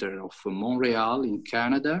Center of Montreal in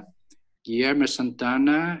Canada. Guilherme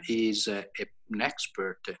Sant'Anna is an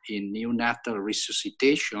expert in neonatal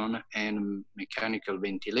resuscitation and mechanical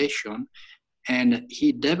ventilation, and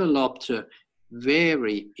he developed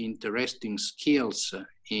very interesting skills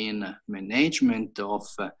in management of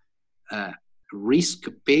risk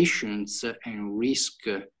patients and risk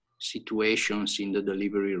situations in the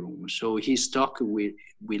delivery room. So his talk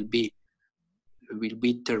will be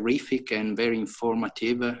terrific and very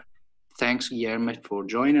informative. Thanks, Guilherme, for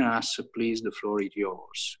joining us. Please, the floor is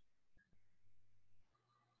yours.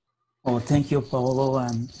 Oh, thank you, Paolo,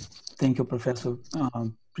 and thank you, Professor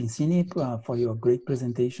Principi, for your great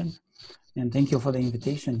presentation. And thank you for the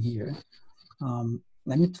invitation here.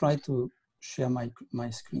 Let me try to share my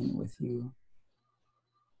screen with you.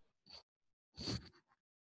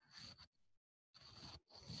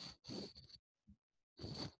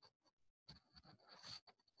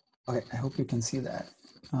 Okay, I hope you can see that.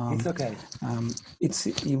 It's okay.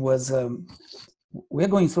 We're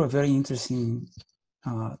going through a very interesting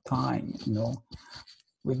time, you know.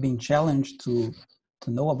 We've been challenged to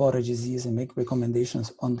know about a disease and make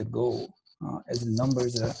recommendations on the go as the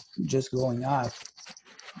numbers are just going up.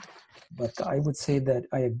 But I would say that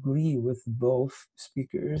I agree with both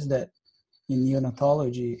speakers that in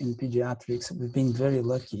neonatology and pediatrics, we've been very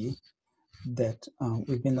lucky that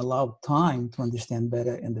we've been allowed time to understand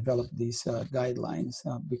better and develop these guidelines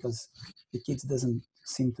because the kids doesn't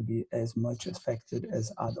seem to be as much affected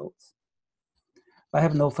as adults. I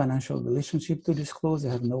have no financial relationship to disclose. I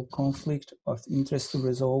have no conflict of interest to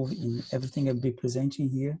resolve in everything I'll be presenting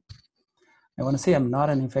here. I want to say I'm not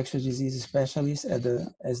an infectious disease specialist as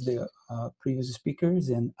the previous speakers,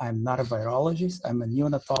 and I'm not a virologist. I'm a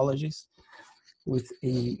neonatologist with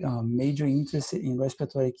a major interest in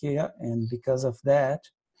respiratory care. And because of that,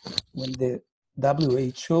 when the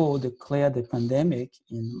WHO declared the pandemic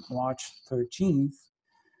in March 13th,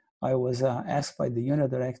 I was asked by the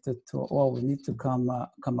unit director to, we need to come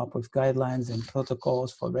up with guidelines and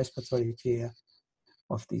protocols for respiratory care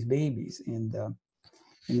of these babies. And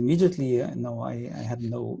immediately, I had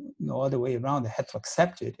no other way around. I had to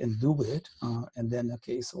accept it and do it. And then,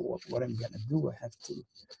 okay, so what I'm gonna do? I have to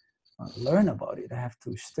learn about it. I have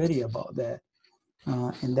to study about that.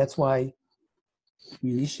 And that's why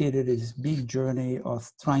we initiated this big journey of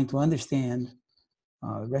trying to understand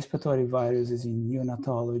respiratory viruses in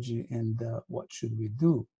neonatology and what should we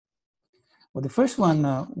do. Well, the first one,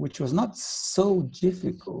 which was not so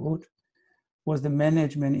difficult, was the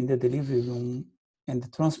management in the delivery room and the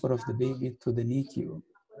transport of the baby to the NICU.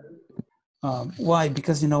 Why?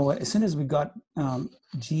 Because, as soon as we got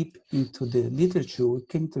deep into the literature, we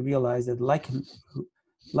came to realize that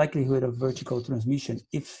likelihood of vertical transmission,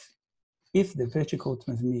 if the vertical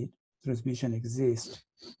transmission exists,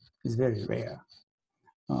 is very rare.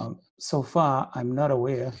 So far, I'm not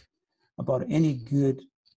aware about any good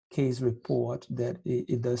case report that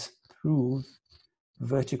it does prove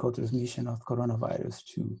vertical transmission of coronavirus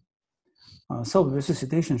too. So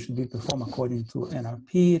resuscitation should be performed according to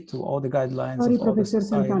NRP, to all the guidelines. Sorry, of all Professor the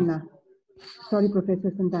societies. Sant'Anna. Sorry,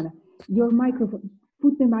 Professor Sant'Anna. Your microphone,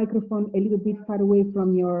 put the microphone a little bit far away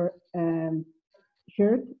from your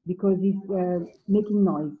shirt because it's making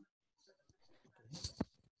noise.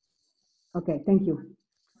 Okay, thank you.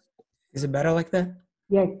 Is it better like that?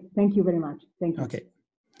 Yes, thank you very much. Thank you. Okay,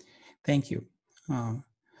 thank you.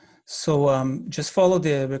 So just follow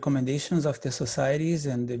the recommendations of the societies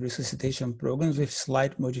and the resuscitation programs with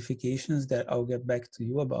slight modifications that I'll get back to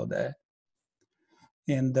you about that.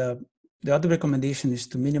 And the other recommendation is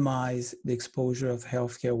to minimize the exposure of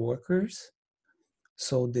healthcare workers.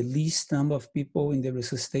 So the least number of people in the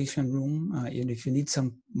resuscitation room, and if you need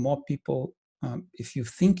some more people, if you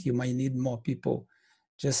think you might need more people,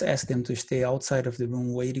 just ask them to stay outside of the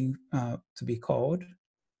room waiting to be called.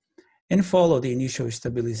 And follow the initial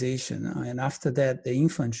stabilization. And after that, the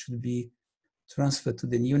infant should be transferred to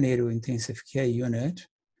the neonatal intensive care unit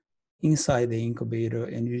inside the incubator,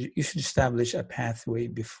 and you should establish a pathway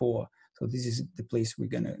before. So this is the place we're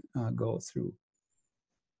gonna go through.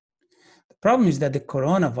 The problem is that the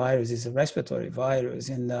coronavirus is a respiratory virus,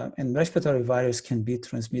 and respiratory virus can be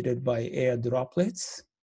transmitted by air droplets,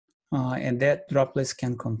 and that droplets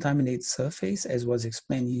can contaminate surface, as was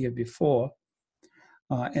explained here before.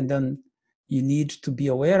 And then you need to be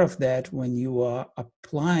aware of that when you are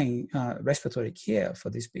applying respiratory care for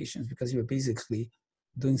these patients, because you're basically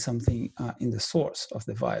doing something in the source of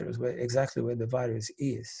the virus, exactly where the virus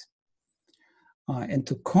is. And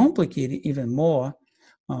to complicate it even more,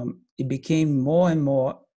 it became more and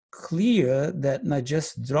more clear that not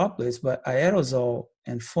just droplets, but aerosol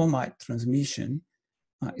and fomite transmission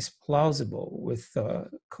is plausible with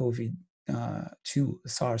COVID-2,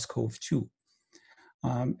 SARS-CoV-2.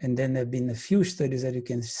 And then there have been a few studies that you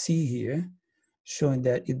can see here showing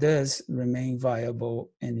that it does remain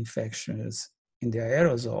viable and infectious in the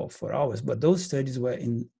aerosol for hours. But those studies were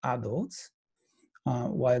in adults,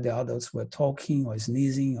 while the adults were talking or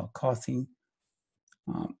sneezing or coughing.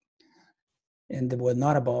 and they were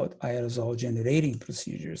not about aerosol generating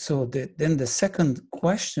procedures. So then the second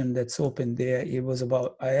question that's open there, it was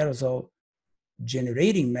about aerosol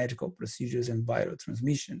generating medical procedures and viral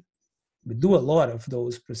transmission. We do a lot of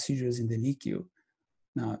those procedures in the NICU.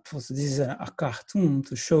 Now, so this is a cartoon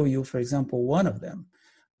to show you, for example, one of them,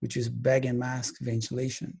 which is bag and mask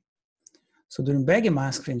ventilation. So during bag and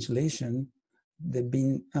mask ventilation, there have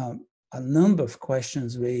been a number of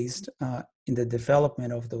questions raised in the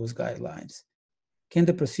development of those guidelines. Can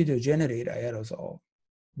the procedure generate aerosol?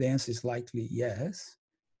 The answer is likely yes.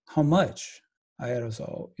 How much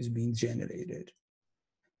aerosol is being generated?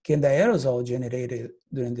 Can the aerosol generated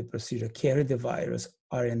during the procedure carry the virus,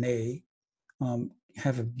 RNA,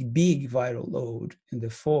 have a big viral load, and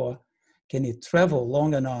therefore, can it travel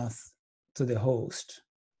long enough to the host?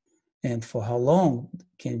 And for how long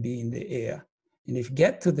can it be in the air? And if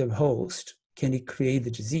get to the host, can it create the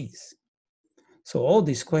disease? So all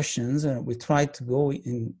these questions, and we try to go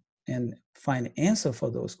in and find an answer for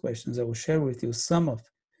those questions. I will share with you some of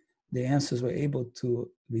the answers we're able to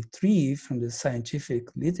retrieve from the scientific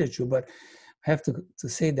literature, but I have to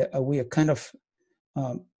say that we are kind of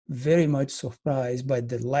very much surprised by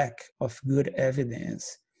the lack of good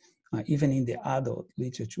evidence, even in the adult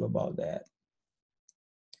literature about that.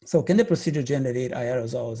 So can the procedure generate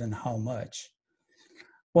aerosols and how much?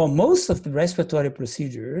 Well, most of the respiratory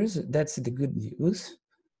procedures, that's the good news,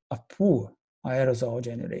 are poor aerosol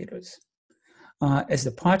generators. As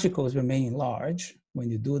the particles remain large when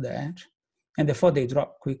you do that, and therefore they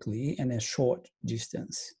drop quickly and a short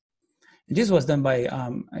distance. And this was done by,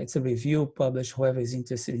 it's a review published, whoever is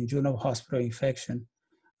interested, in Journal of Hospital Infection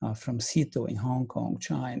from CETO in Hong Kong,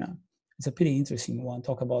 China. It's a pretty interesting one,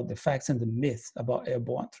 talk about the facts and the myths about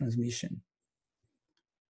airborne transmission.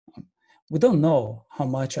 We don't know how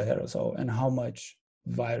much aerosol and how much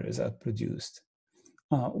virus are produced.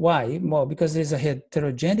 Why? Well, because there's a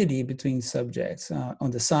heterogeneity between subjects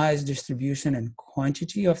on the size, distribution, and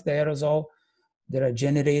quantity of the aerosol that are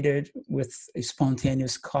generated with a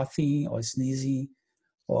spontaneous coughing or sneezing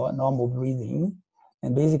or normal breathing.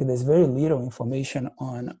 And basically, there's very little information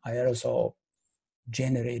on aerosol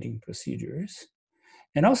generating procedures.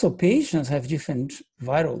 And also, patients have different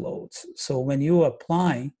viral loads. So when you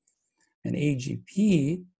apply an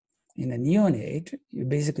AGP in a neonate, you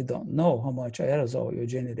basically don't know how much aerosol you're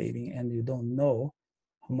generating, and you don't know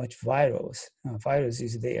how much virus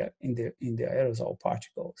is there in the aerosol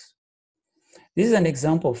particles. This is an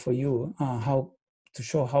example for you how to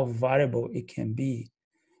show how variable it can be.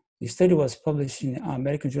 The study was published in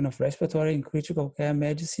American Journal of Respiratory and Critical Care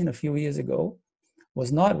Medicine a few years ago.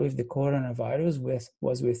 Was not with the coronavirus,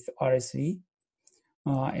 was with RSV,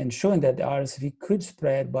 and showing that the RSV could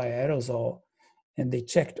spread by aerosol. And they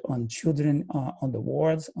checked on children on the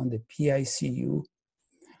wards, on the PICU.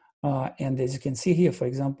 And as you can see here, for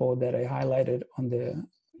example, that I highlighted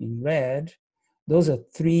in red, those are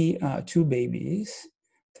two babies,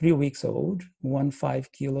 3 weeks old, one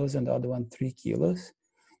 5 kilos and the other one 3 kilos.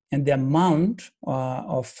 And the amount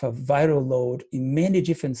of viral load in many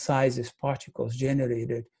different sizes particles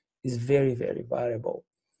generated is very, very variable.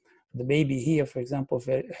 The baby here, for example,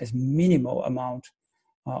 has minimal amount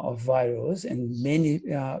of virus, and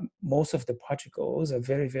most of the particles are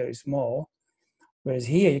very, very small. Whereas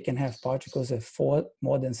here you can have particles of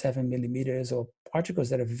more than 7 millimeters, or particles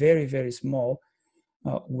that are very, very small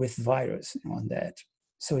with virus on that.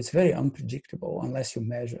 So it's very unpredictable unless you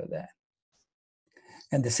measure that.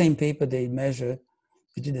 And the same paper, they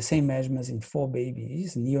did the same measurements in 4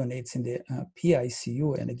 babies, neonates in the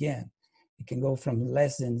PICU. And again, it can go from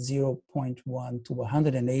less than 0.1 to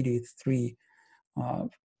 183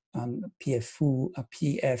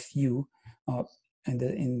 PFU and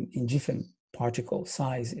in different particle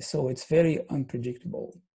sizes. So it's very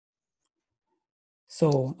unpredictable.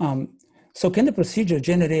 So, so can the procedure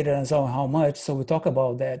generate aerosol, how much? So we talk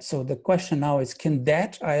about that. So the question now is, can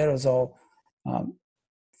that aerosol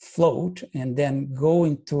float and then go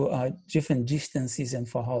into different distances, and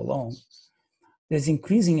for how long? There's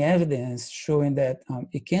increasing evidence showing that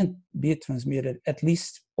it can be transmitted at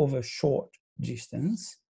least over short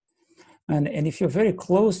distance. And if you're very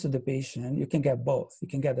close to the patient, you can get both. You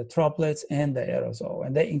can get the droplets and the aerosol,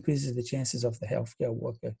 and that increases the chances of the healthcare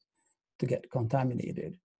worker to get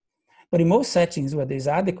contaminated. But in most settings where there's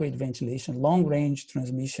adequate ventilation, long-range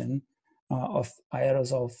transmission of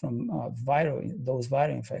aerosol from those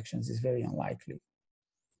viral infections is very unlikely.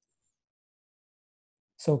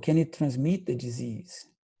 So can it transmit the disease?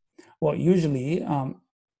 Well, usually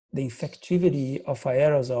the infectivity of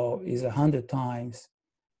aerosol is 100 times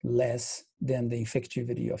less than the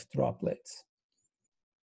infectivity of droplets.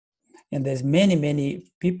 And there's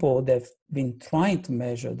many people that have been trying to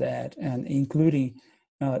measure that, and including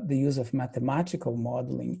the use of mathematical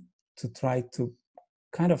modeling to try to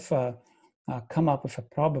kind of come up with a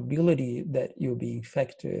probability that you'll be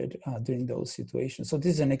infected during those situations. So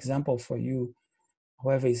this is an example for you,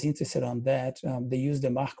 whoever is interested on that. They use the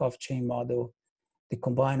Markov chain model. They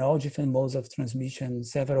combine all different modes of transmission,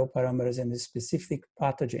 several parameters, and the specific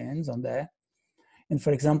pathogens on that. And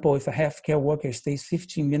for example, if a healthcare worker stays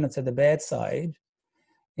 15 minutes at the bedside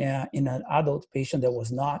in an adult patient that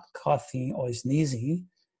was not coughing or sneezing,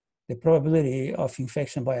 the probability of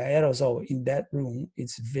infection by aerosol in that room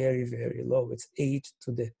is very, very low. It's 8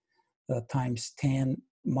 to the times 10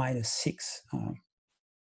 minus 6.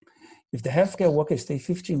 If the healthcare worker stays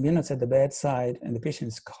 15 minutes at the bedside and the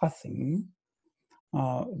patient is coughing,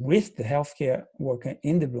 with the healthcare worker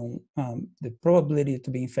in the room, the probability to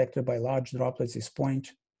be infected by large droplets is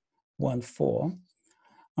 0.14.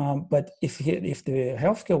 But if the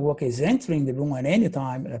healthcare worker is entering the room at any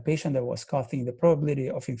time, a patient that was coughing, the probability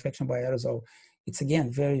of infection by aerosol, it's again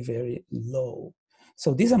very, very low.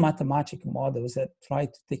 So these are mathematical models that try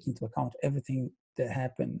to take into account everything that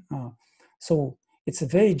happened. So it's a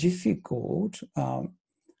very difficult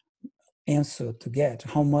answer to get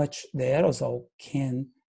how much the aerosol can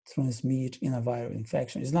transmit in a viral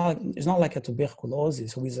infection. It's not like a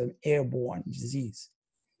tuberculosis, which is an airborne disease.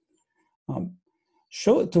 To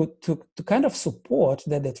kind of support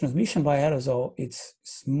that the transmission by aerosol is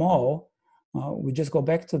small, we just go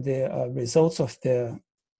back to the results of the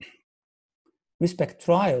RESPECT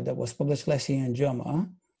trial that was published last year in JAMA,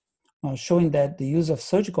 showing that the use of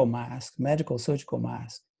surgical masks, medical surgical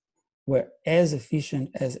masks, were as efficient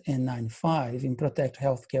as N95 in protect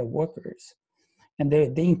healthcare workers. And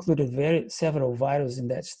they included several viruses in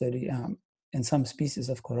that study and some species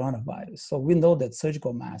of coronavirus. So we know that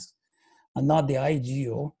surgical masks are not the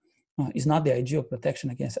ideal, is not the ideal protection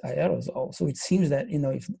against aerosol. So it seems that,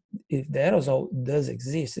 if the aerosol does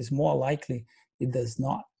exist, it's more likely it does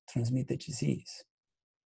not transmit the disease.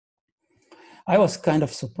 I was kind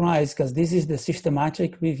of surprised because this is the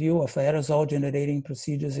systematic review of aerosol generating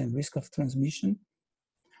procedures and risk of transmission.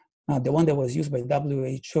 The one that was used by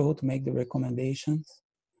WHO to make the recommendations.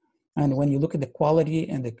 And when you look at the quality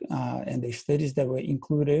and the studies that were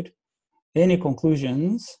included, any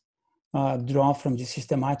conclusions drawn from the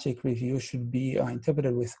systematic review should be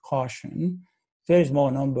interpreted with caution. Very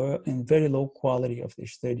small number and very low quality of the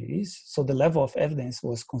studies. So the level of evidence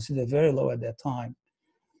was considered very low at that time.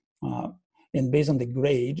 And based on the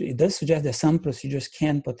grade, it does suggest that some procedures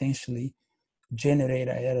can potentially generate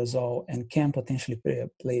aerosol and can potentially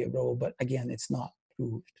play a role, but again, it's not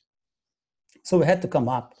proved. So we had to come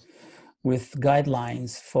up with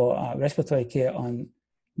guidelines for respiratory care on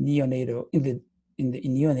neonatal in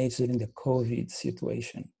neonates during the COVID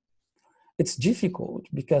situation. It's difficult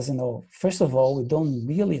because, first of all, we don't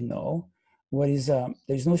really know what is,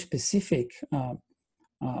 there's no specific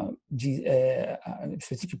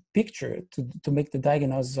specific picture to make the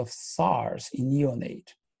diagnosis of SARS in neonate.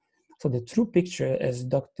 So the true picture, as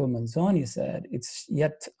Dr. Manzoni said, it's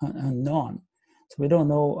yet unknown. So we don't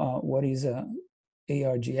know what is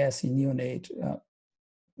ARGS in neonate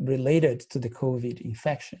related to the COVID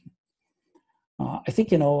infection. I think,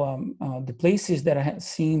 the places that are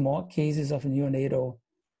seeing more cases of neonatal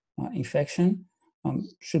infection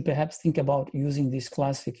should perhaps think about using this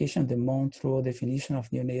classification, the Montreux definition of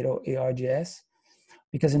neonatal ARGS,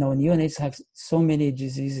 because neonates have so many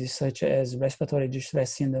diseases such as respiratory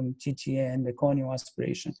distress syndrome, TTN, meconium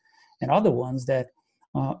aspiration, and other ones that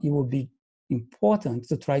it will be important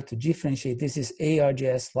to try to differentiate this is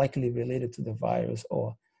ARGS likely related to the virus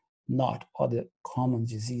or not other common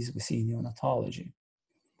disease we see in neonatology.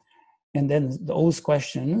 And then those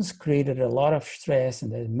questions created a lot of stress,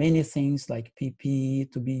 and there are many things like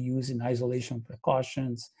PPE to be used in isolation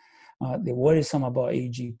precautions. They worry some about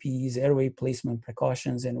AGPs, airway placement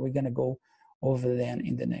precautions, and we're gonna go over them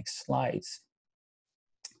in the next slides.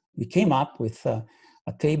 We came up with a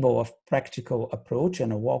table of practical approach,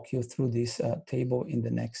 and I'll walk you through this table in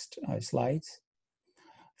the next slides.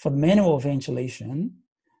 For manual ventilation,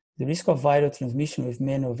 the risk of viral transmission with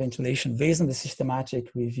manual ventilation based on the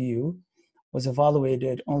systematic review was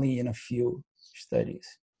evaluated only in a few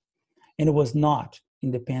studies. And it was not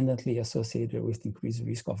independently associated with increased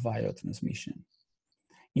risk of viral transmission.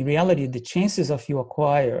 In reality, the chances of you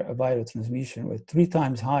acquire a viral transmission were 3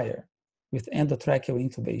 times higher with endotracheal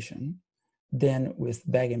intubation than with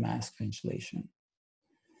bag and mask ventilation.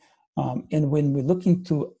 And when we look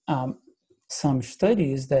into some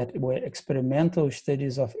studies that were experimental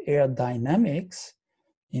studies of air dynamics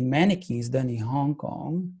in mannequins done in Hong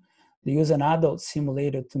Kong, They use an adult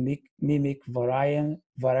simulator to mimic varying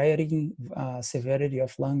severity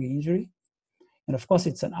of lung injury. And of course,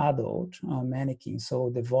 it's an adult mannequin, so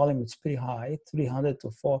the volume is pretty high, 300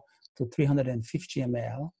 to 350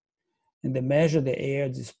 ml. And they measure the air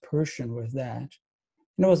dispersion with that.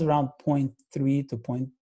 And it was around 0.3 to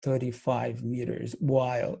 0.35 meters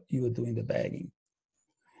while you were doing the bagging.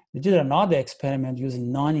 They did another experiment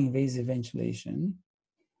using non-invasive ventilation,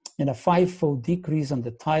 and a 5-fold decrease on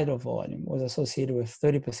the tidal volume was associated with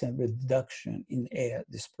 30% reduction in air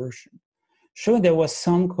dispersion, showing there was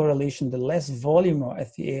some correlation. The less volume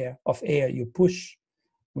of air you push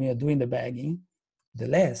when you're doing the bagging, the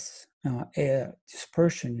less air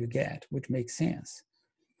dispersion you get, which makes sense.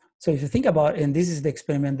 So if you think about, and this is the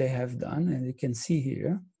experiment they have done, and you can see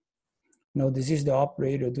here, this is the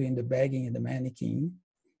operator doing the bagging in the mannequin,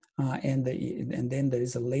 and then there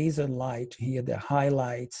is a laser light here that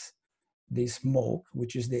highlights the smoke,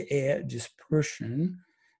 which is the air dispersion.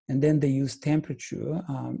 And then they use temperature,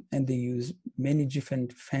 and they use many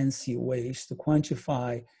different fancy ways to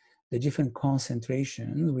quantify the different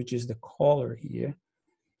concentrations, which is the color here.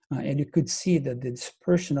 And you could see that the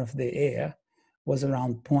dispersion of the air was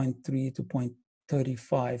around 0.3 to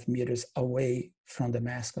 0.35 meters away from the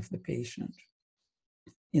mask of the patient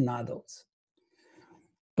in adults.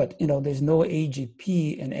 But there's no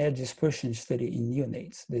AGP and air dispersion study in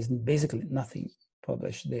neonates. There's basically nothing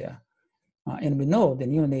published there. And we know the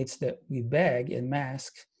neonates that we bag and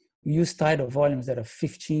mask, we use tidal volumes that are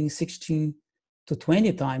 15, 16 to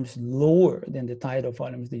 20 times lower than the tidal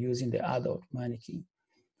volumes they use in the adult mannequin.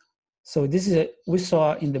 So this is we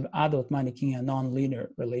saw in the adult mannequin a non-linear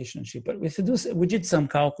relationship, but we did some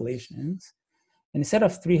calculations, and instead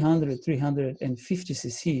of 350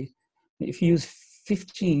 cc, if you use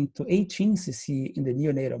 15 to 18 cc in the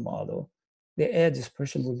neonatal model, the air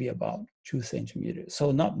dispersion will be about 2 centimeters.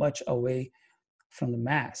 So not much away from the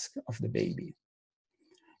mask of the baby.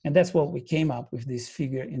 And that's what we came up with this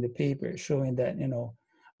figure in the paper, showing that,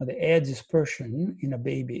 the air dispersion in a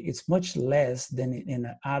baby, it's much less than in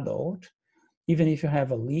an adult. Even if you have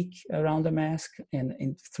a leak around the mask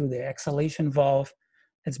and through the exhalation valve,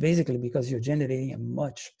 it's basically because you're generating a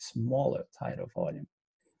much smaller tidal volume.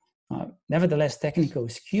 Nevertheless, technical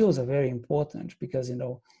skills are very important because,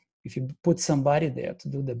 if you put somebody there to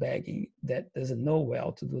do the bagging that doesn't know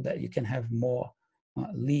well to do that, you can have more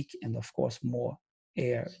leak and, of course, more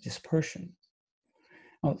air dispersion.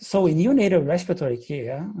 So in neonatal respiratory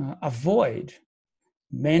care, avoid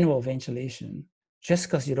manual ventilation just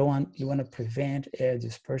because you want to prevent air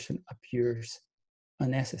dispersion appears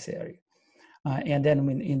unnecessary. And then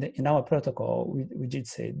in our protocol, we did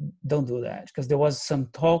say, don't do that, because there was some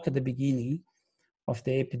talk at the beginning of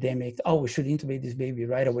the epidemic, we should intubate this baby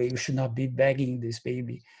right away. We should not be bagging this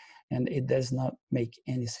baby. And it does not make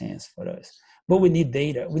any sense for us. But we need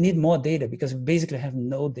data. We need more data because we basically have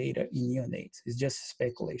no data in neonates. It's just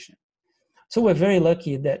speculation. So we're very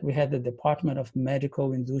lucky that we had the Department of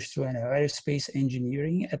Medical, Industrial, and Aerospace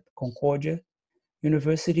Engineering at Concordia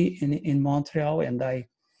University in Montreal. And I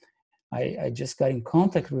just got in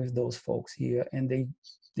contact with those folks here, and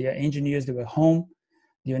they are engineers. They were home.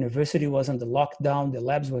 The university was under lockdown. The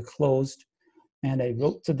labs were closed. And I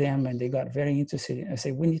wrote to them, and they got very interested. I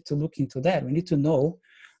said, we need to look into that. We need to know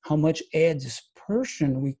how much air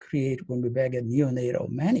dispersion we create when we bag a neonatal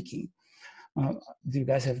mannequin. Do you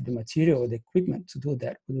guys have the material or the equipment to do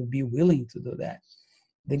that? Would you be willing to do that?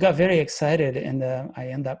 They got very excited, and I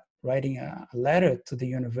ended up writing a letter to the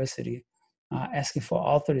university asking for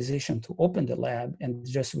authorization to open the lab, and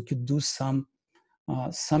just we could do some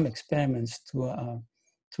experiments to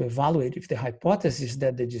evaluate if the hypothesis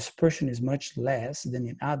that the dispersion is much less than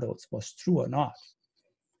in adults was true or not.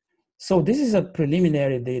 So this is a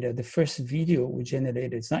preliminary data. The first video we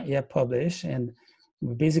generated, it's not yet published, and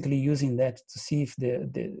we're basically using that to see if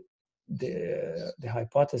the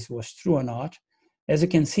hypothesis was true or not. As you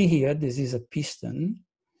can see here, this is a piston,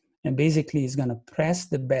 and basically it's gonna press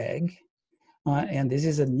the bag, and this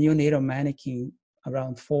is a neonatal mannequin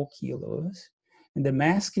around 4 kilos, and the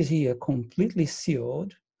mask is here completely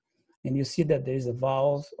sealed, and you see that there is a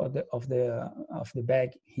valve of the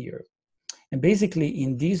bag here. And basically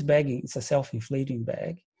in this bagging, it's a self-inflating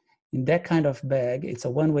bag. In that kind of bag, it's a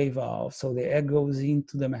one-way valve. So the air goes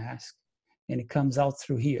into the mask and it comes out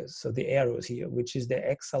through here. So the arrows here, which is the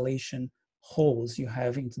exhalation holes you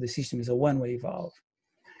have into the system, is a one-way valve.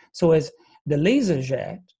 So as the laser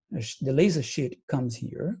jet, the laser sheet comes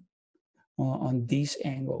here on this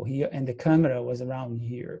angle here, and the camera was around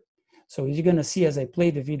here. So you're gonna see as I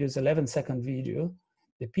play the video, it's 11-second video,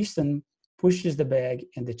 the piston pushes the bag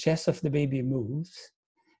and the chest of the baby moves.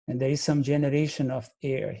 and there is some generation of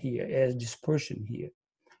air here, air dispersion here.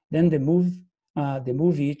 Then the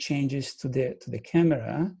movie changes to the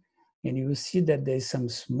camera, and you will see that there's some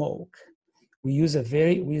smoke. We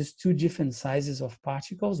use two different sizes of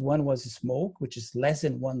particles. One was smoke, which is less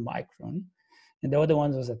than 1 micron, and the other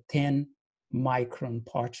one was a 10 micron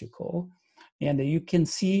particle. And you can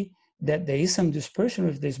see that there is some dispersion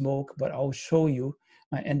with the smoke, but I'll show you.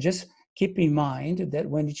 And just keep in mind that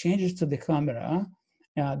when it changes to the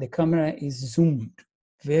camera is zoomed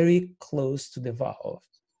very close to the valve.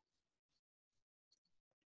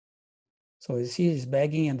 So you see it's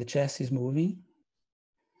bagging and the chest is moving.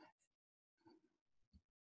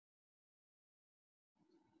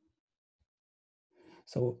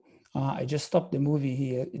 So I just stopped the movie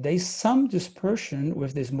here. There is some dispersion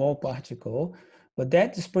with the small particle, but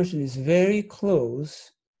that dispersion is very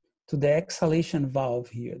close to the exhalation valve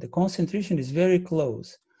here. The concentration is very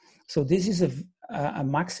close. So this is a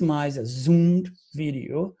maximized, a zoomed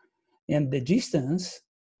video, and the distance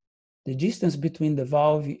between the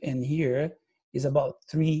valve and here is about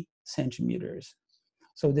 3 centimeters.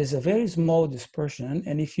 So there's a very small dispersion,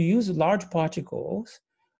 and if you use large particles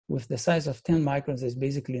with the size of 10 microns, there's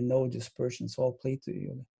basically no dispersion. So I'll play to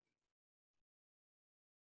you.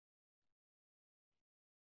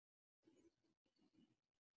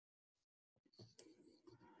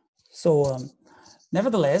 So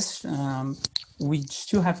nevertheless, we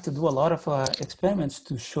still have to do a lot of experiments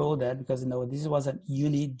to show that, because this was a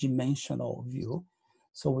unidimensional view.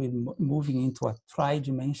 So we're moving into a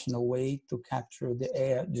tri-dimensional way to capture the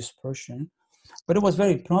air dispersion. But it was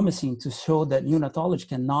very promising to show that neonatology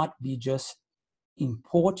cannot be just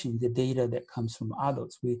importing the data that comes from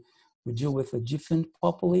adults. We deal with a different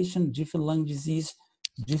population, different lung disease,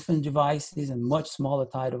 different devices, and much smaller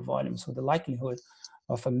tidal volume. So the likelihood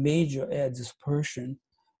of a major air dispersion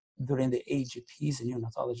during the AGPs in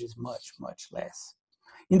neonatology is much, much less.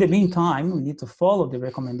 In the meantime, we need to follow the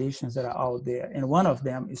recommendations that are out there. And one of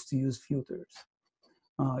them is to use filters.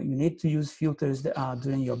 You need to use filters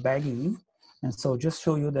during your bagging. And so just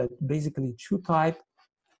show you that basically two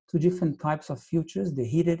different types of filters, the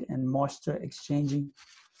heated and moisture exchanging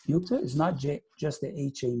filter. Is not just the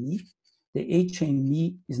HME. The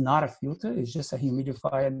HME is not a filter, it's just a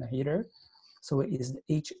humidifier and a heater. So it is the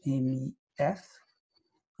HMEF.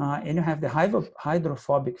 And you have the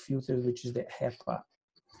hydrophobic filters, which is the HEPA.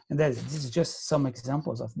 And this is just some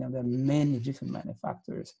examples of them. There are many different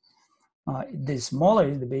manufacturers. The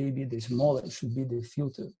smaller the baby, the smaller it should be the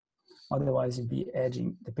filter. Otherwise, you'd be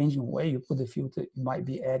adding, depending on where you put the filter, you might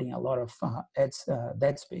be adding a lot of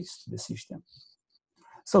dead space to the system.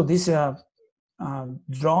 So this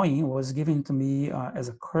drawing was given to me as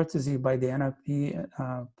a courtesy by the NRP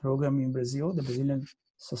program in Brazil, the Brazilian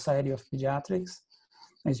Society of Pediatrics.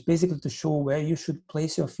 And it's basically to show where you should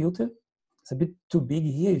place your filter. It's a bit too big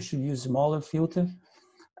here, you should use smaller filter.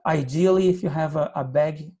 Ideally, if you have a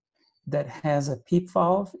bag that has a PEEP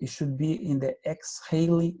valve, it should be in the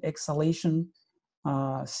exhalation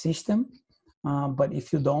system. But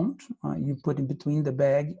if you don't, you put in between the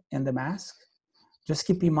bag and the mask. Just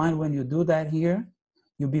keep in mind when you do that here,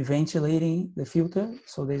 you'll be ventilating the filter,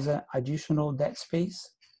 so there's an additional dead space.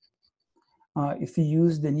 If you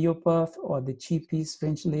use the Neopuff or the cheap-piece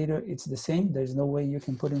ventilator, it's the same. There's no way you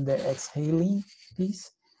can put in the exhaling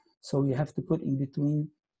piece. So you have to put in between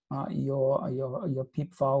your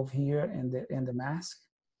PEEP valve here and the mask.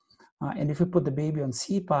 And if you put the baby on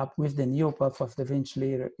CPAP with the Neopuff of the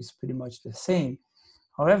ventilator, it's pretty much the same.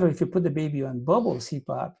 However, if you put the baby on bubble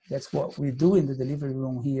CPAP, that's what we do in the delivery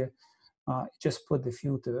room here. Just put the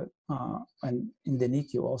filter, and in the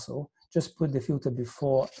NICU also, just put the filter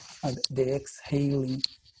before the exhaling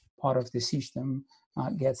part of the system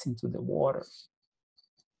gets into the water.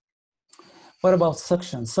 What about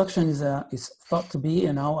suction? Suction is thought to be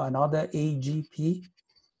another AGP.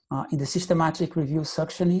 In the systematic review,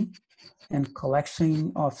 suctioning and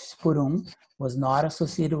collection of sputum was not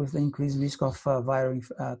associated with the increased risk of viral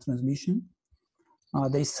transmission.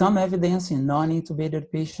 There is some evidence in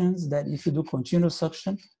non-intubated patients that if you do continuous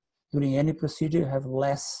suction during any procedure, you have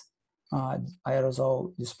less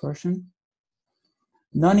aerosol dispersion.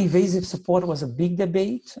 Non-invasive support was a big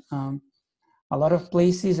debate. A lot of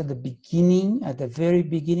places at the very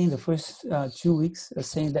beginning, the first 2 weeks, are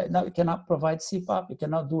saying that no, you cannot provide CPAP, you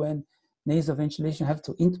cannot do any nasal ventilation, you have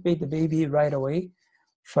to intubate the baby right away.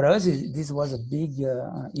 For us, this was a big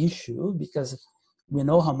issue because we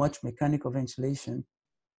know how much mechanical ventilation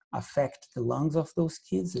affect the lungs of those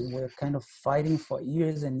kids, and we're kind of fighting for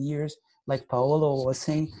years and years, like Paolo was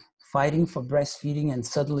saying, fighting for breastfeeding, and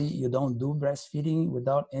suddenly you don't do breastfeeding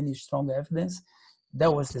without any strong evidence.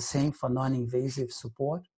 That was the same for non-invasive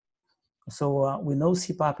support. So we know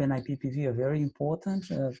CPAP and IPPV are very important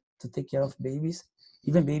to take care of babies,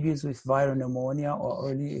 even babies with viral pneumonia or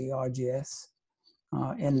early ARDS.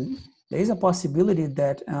 And there is a possibility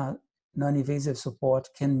that non-invasive support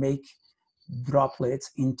can make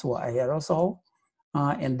droplets into aerosol,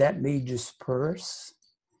 and that may disperse.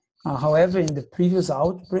 However, in the previous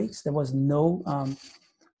outbreaks, there was no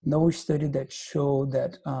study that showed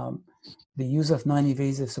that the use of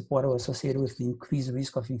non-invasive support was associated with the increased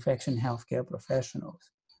risk of infection in healthcare professionals.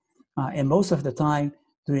 And most of the time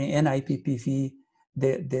during NIPPV,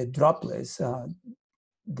 the droplets,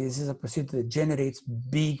 this is a procedure that generates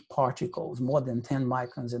big particles, more than 10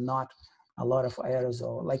 microns, and not a lot of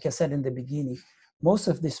aerosol. Like I said in the beginning, most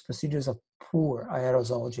of these procedures are poor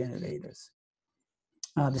aerosol generators.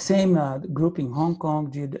 The same group in Hong Kong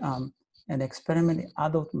did an experiment in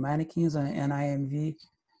adult mannequins on NIMV,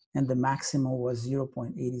 and the maximum was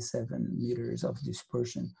 0.87 meters of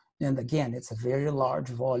dispersion. And again, it's a very large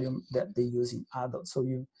volume that they use in adults. So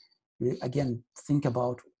you again, think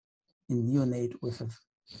about in neonate with an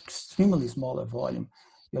extremely smaller volume,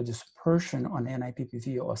 your dispersion on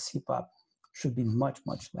NIPPV or CPAP should be much,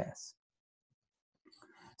 much less.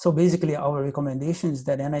 So basically our recommendation is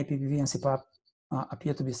that NIPPV and CPAP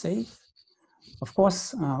appear to be safe. Of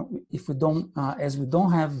course, if we don't, as we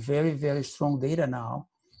don't have very, very strong data now,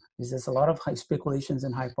 there's a lot of speculations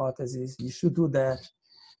and hypotheses. You should do that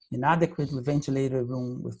in adequately ventilated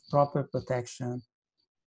room with proper protection,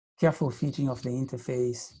 careful fitting of the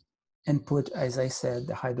interface, and put, as I said,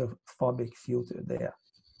 the hydrophobic filter there.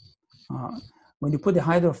 When you put the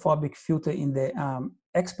hydrophobic filter in the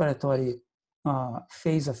expiratory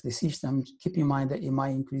phase of the system, keep in mind that it might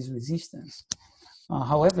increase resistance.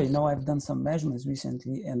 However, I've done some measurements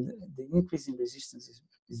recently, and the increase in resistance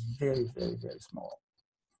is very, very, very small.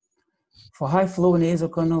 For high flow nasal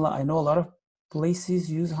cannula, I know a lot of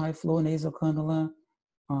places use high flow nasal cannula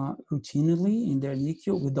routinely in their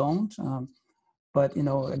NICU. We don't, but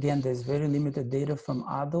again, there's very limited data from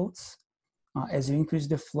adults. As you increase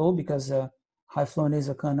the flow, because high flow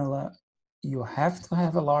nasal cannula, you have to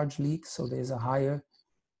have a large leak, so there's a higher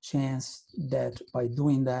chance that by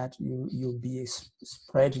doing that, you'll be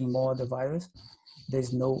spreading more of the virus.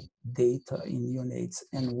 There's no data in neonates.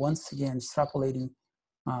 And once again, extrapolating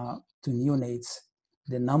to neonates,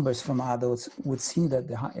 the numbers from adults would seem that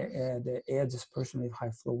the air dispersion with high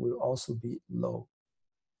flow will also be low.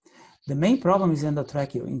 The main problem is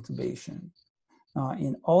endotracheal intubation.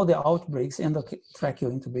 In all the outbreaks,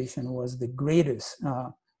 endotracheal intubation was the greatest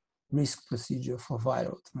risk procedure for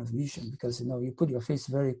viral transmission, because you put your face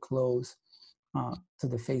very close to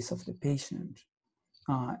the face of the patient.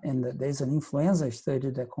 And there's an influenza study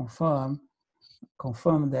that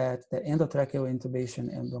confirmed that the endotracheal intubation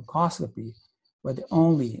and bronchoscopy were the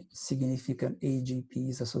only significant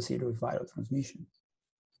AGPs associated with viral transmission.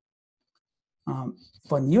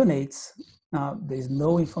 For neonates, there's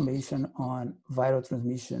no information on viral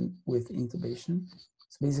transmission with intubation.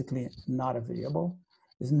 It's basically not available.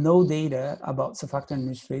 There's no data about surfactant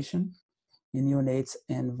administration in neonates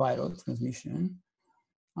and viral transmission,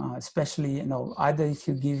 especially, either if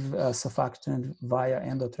you give surfactant via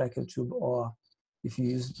endotracheal tube or if you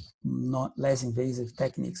use less invasive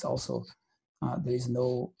techniques also, there is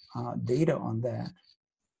no data on that.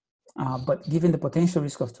 But given the potential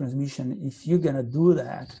risk of transmission, if you're gonna do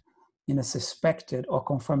that in a suspected or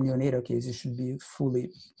confirmed neonatal case, it should be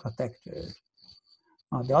fully protected.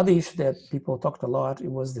 The other issue that people talked a lot,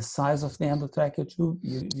 it was the size of the endotracheal tube.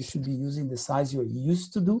 You should be using the size you're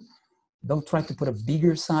used to do. Don't try to put a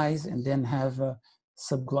bigger size and then have a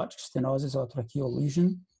subglottic stenosis or tracheal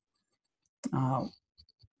lesion.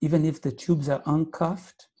 Even if the tubes are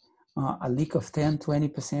uncuffed, a leak of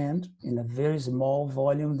 10–20% in a very small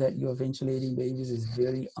volume that you're ventilating babies is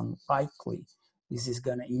very unlikely. This is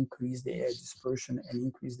gonna increase the air dispersion and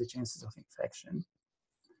increase the chances of infection.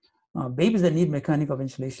 Babies that need mechanical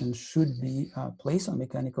ventilation should be placed on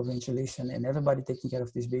mechanical ventilation, and everybody taking care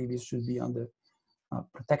of these babies should be under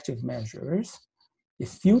protective measures. A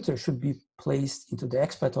filter should be placed into the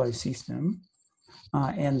expiratory system,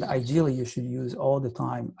 and ideally you should use all the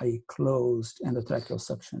time a closed endotracheal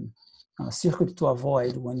suction circuit to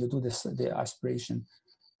avoid, when you do the aspiration,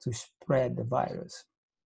 to spread the virus.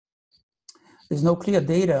 There's no clear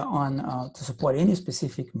data on to support any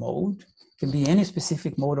specific mode. It can be any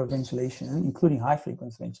specific mode of ventilation, including high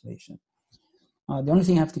frequency ventilation. The only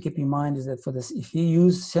thing you have to keep in mind is that for this, if you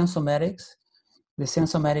use sensomatics, the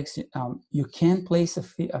sensomatics, you can place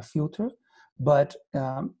a filter, but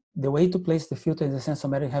the way to place the filter in the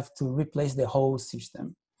sensomatic, you have to replace the whole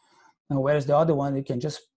system. Now, whereas the other one, you can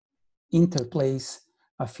just interplace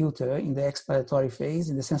a filter in the expiratory phase,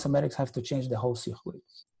 and the sensormedics have to change the whole circuit.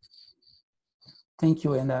 Thank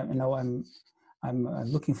you, and now I'm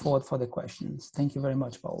looking forward for the questions. Thank you very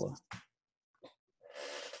much, Paolo.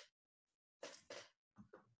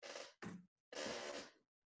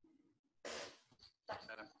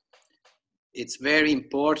 It's very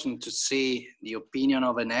important to see the opinion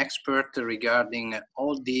of an expert regarding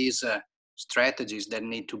all these strategies that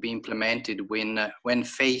need to be implemented when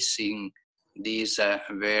facing these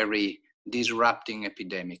very disrupting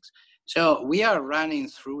epidemics. So we are running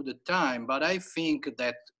through the time, but I think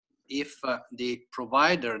that if the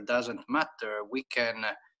provider doesn't matter, we can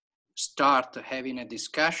start having a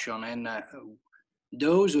discussion, and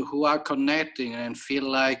those who are connecting and feel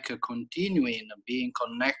like continuing being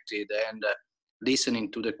connected and listening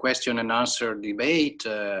to the question and answer debate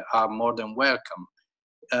are more than welcome.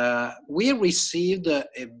 We received a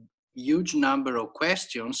huge number of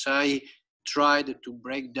questions. I tried to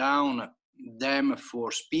break down them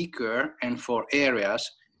for speaker and for areas.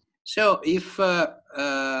 So if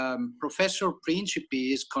Professor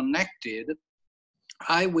Principi is connected,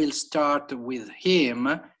 I will start with him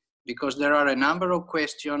because there are a number of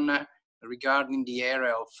questions regarding the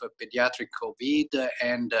area of pediatric COVID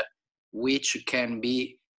and which can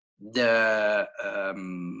be the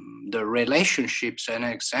relationships and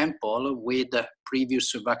example with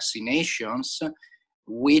previous vaccinations,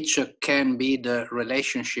 which can be the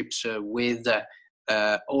relationships with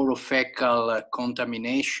orophageal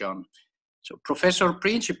contamination. So Professor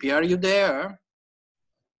Principi, are you there?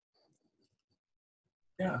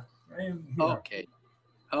 Yeah, I am here. Okay.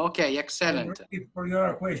 Okay, excellent. I'm ready for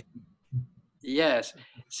your question. Yes.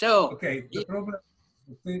 So okay, the problem.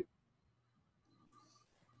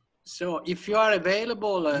 So if you are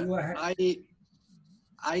available,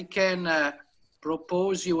 I can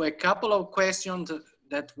propose you a couple of questions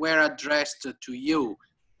that were addressed to you.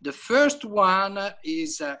 The first one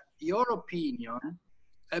is your opinion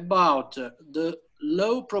about the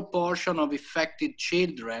low proportion of affected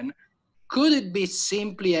children. Could it be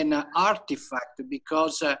simply an artifact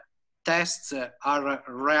because tests are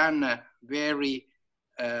run very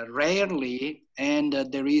rarely and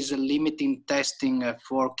there is a limiting testing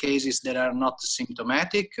for cases that are not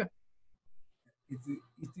symptomatic?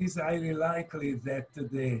 It is highly likely that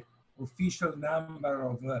the official number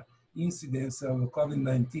of incidents of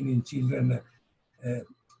COVID-19 in children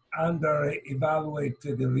under-evaluate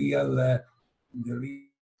the real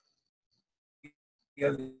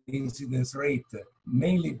incidence rate,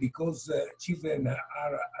 mainly because children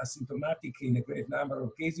are asymptomatic in a great number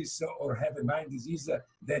of cases or have a mild disease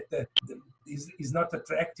that is not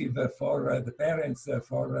attractive for the parents,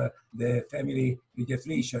 for the family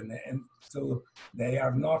pediatrician, and so they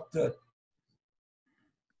are not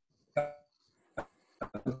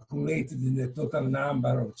calculated in the total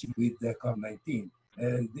number of children with COVID-19.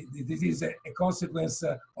 This is a consequence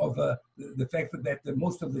of the fact that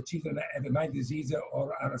most of the children have a mild disease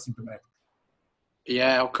or are asymptomatic.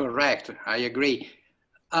 Yeah, correct. I agree.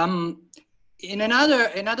 In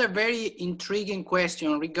another very intriguing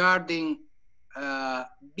question regarding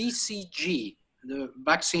BCG, the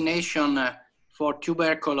vaccination for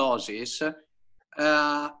tuberculosis,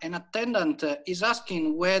 an attendant is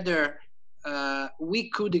asking whether we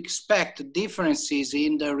could expect differences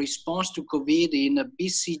in the response to COVID in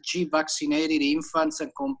BCG vaccinated infants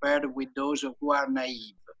compared with those who are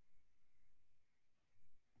naive.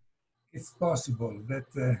 It's possible that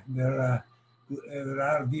there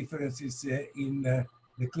are differences in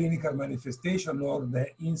the clinical manifestation or the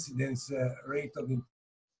incidence rate of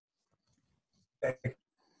infections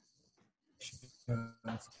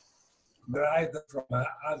derived from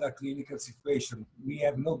other clinical situations. We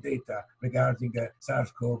have no data regarding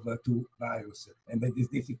SARS-CoV-2 virus, and it is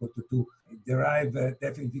difficult to derive a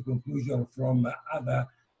definitive conclusion from other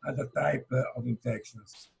type of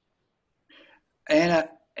infections. And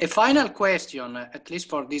a final question, at least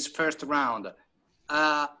for this first round.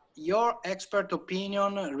 Your expert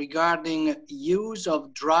opinion regarding use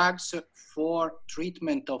of drugs for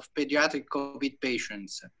treatment of pediatric COVID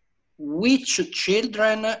patients. Which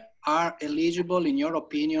children are eligible, in your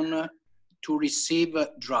opinion, to receive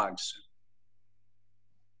drugs?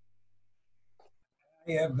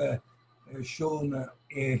 I have shown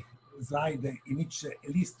a slide in which a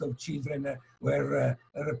list of children were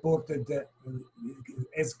reported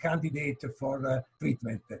as candidate for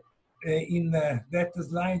treatment. In that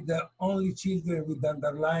slide, only children with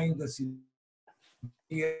underlying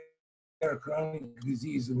severe chronic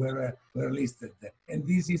disease were listed. And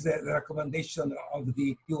this is a recommendation of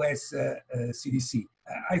the US CDC.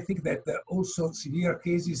 I think that also severe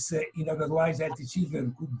cases in otherwise healthy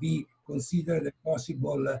children could be considered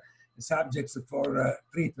possible subjects for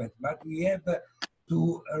treatment. But we have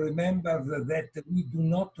to remember that we do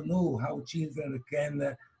not know how children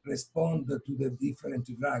can respond to the different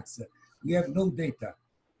drugs. We have no data.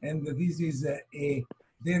 And this is a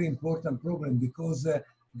very important problem because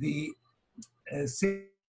the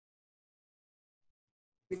safety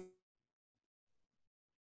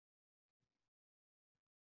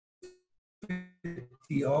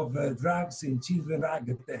of drugs in children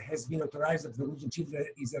that has been authorized for use in children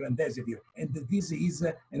is remdesivir. And this is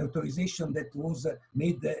an authorization that was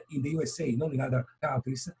made in the USA, not in other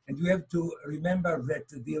countries. And you have to remember that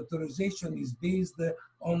the authorization is based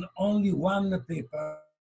on only one paper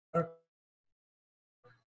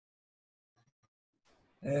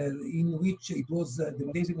in which it was the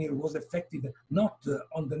remdesivir was effective not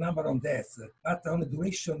on the number of deaths, but on the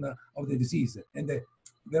duration of the disease. And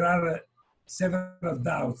there are several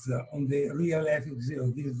doubts on the real efficacy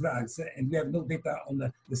of these drugs, and we have no data on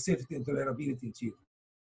the safety and tolerability in children.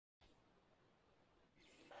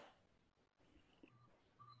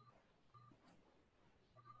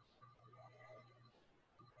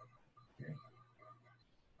 Okay.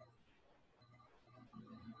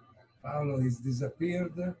 Paolo has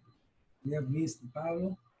disappeared. We have missed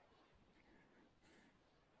Paolo.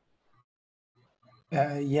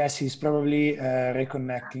 Yes, he's probably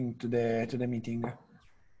reconnecting to the meeting.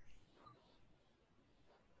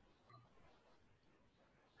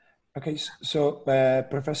 Okay, so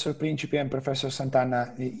Professor Principi and Professor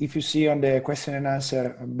Sant'Anna, if you see on the question and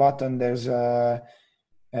answer button, there's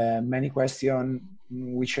many questions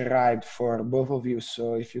which arrived for both of you.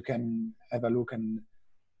 So if you can have a look and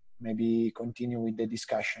maybe continue with the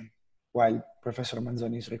discussion while Professor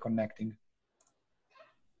Manzoni is reconnecting.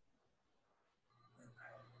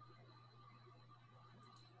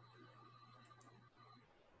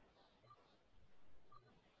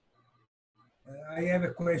 I have a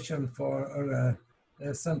question for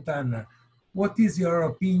Sant'Anna. What is your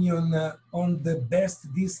opinion on the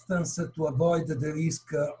best distance to avoid the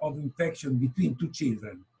risk of infection between two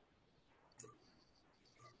children?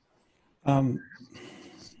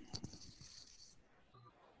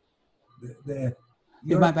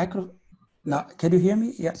 My microphone. Now, can you hear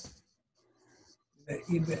me? Yeah.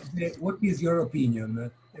 What is your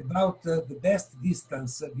opinion about the best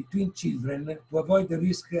distance between children to avoid the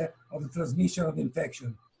risk of transmission of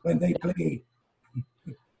infection when they play?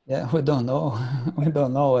 Yeah, we don't know. We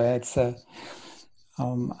don't know. It's I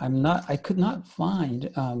could not find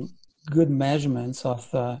good measurements of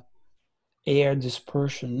air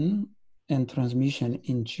dispersion and transmission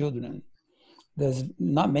in children. There's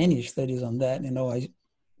not many studies on that. You know,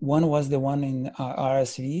 one was the one in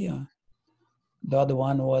RSV. The other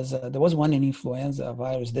one was, there was one in influenza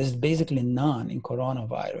virus. There's basically none in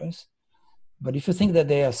coronavirus. But if you think that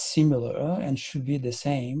they are similar and should be the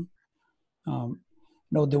same,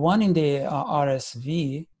 no, the one in the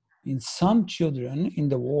RSV, in some children in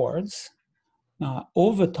the wards,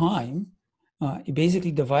 over time,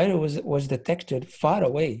 basically the virus was detected far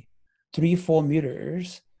away, 3-4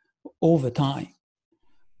 meters over time.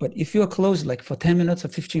 But if you are close, like for 10 minutes or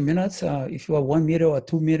 15 minutes, if you are 1 meter or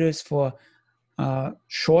 2 meters for a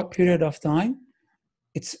short period of time,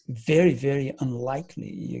 it's very, very unlikely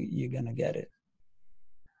you're gonna get it.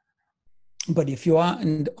 But if you are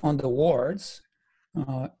on the wards,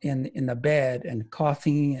 in a bed and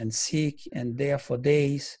coughing and sick and there for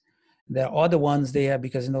days, there are other ones there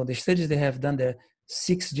because, you know, the studies they have done, there are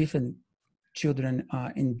 6 different children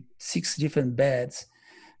in 6 different beds,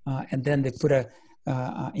 and then they put a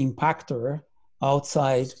impactor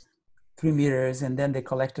outside 3 meters, and then they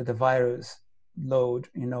collected the virus load,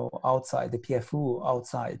 you know, outside the PFU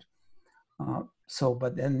outside. So,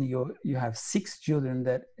 but then you have 6 children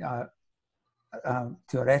that are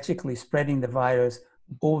theoretically spreading the virus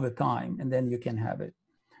over time, and then you can have it.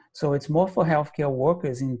 So it's more for healthcare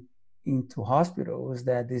workers into hospitals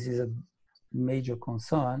that this is a major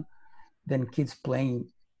concern than kids playing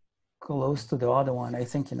close to the other one. I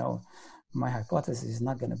think, you know, my hypothesis is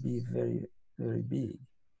not going to be very, very big.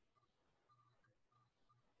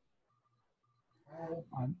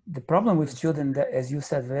 The problem with children, that, as you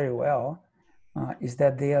said very well, is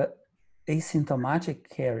that they are asymptomatic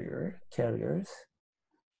carriers,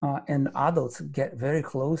 and adults get very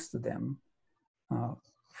close to them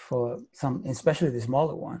for some, especially the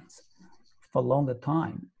smaller ones, for longer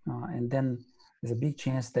time. And then there's a big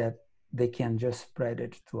chance that they can just spread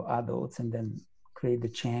it to adults and then create the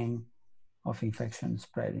chain of infection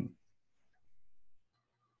spreading.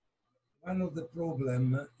 One of the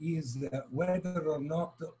problems is whether or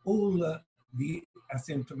not all the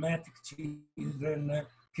asymptomatic children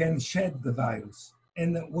can shed the virus?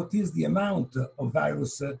 And what is the amount of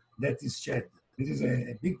virus that is shed? This is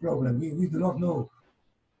a big problem. We do not know.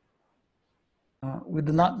 We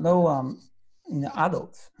do not know in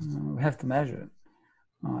adults. We have to measure.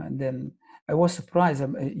 And then I was surprised.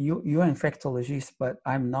 You're an infectologist, but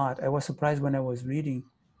I'm not. I was surprised when I was reading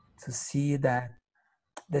to see that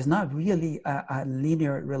there's not really a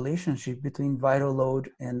linear relationship between viral load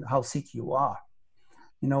and how sick you are.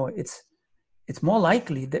 You know, it's more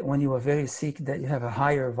likely that when you are very sick that you have a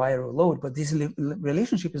higher viral load, but this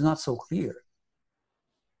relationship is not so clear.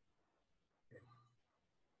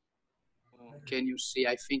 Can you see?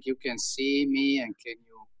 I think you can see me, and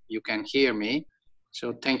you can hear me.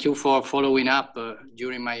 So thank you for following up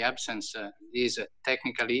during my absence. These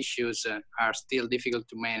technical issues are still difficult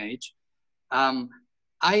to manage.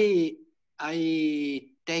 I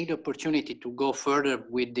take the opportunity to go further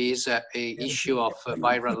with this issue of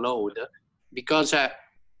viral load, because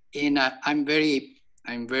I'm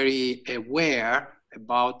very aware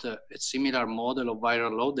about a similar model of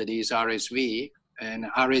viral load that is RSV. And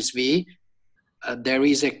RSV, there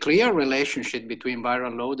is a clear relationship between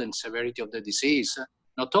viral load and severity of the disease,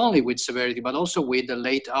 not only with severity, but also with the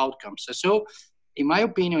late outcomes. So in my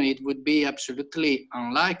opinion, it would be absolutely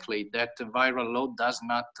unlikely that the viral load does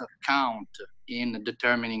not count in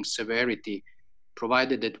determining severity,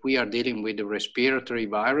 provided that we are dealing with the respiratory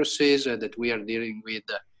viruses, that we are dealing with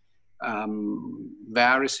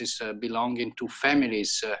viruses belonging to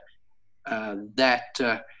families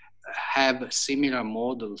that have similar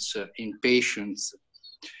models in patients.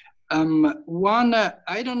 I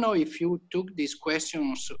don't know if you took this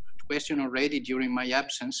question already during my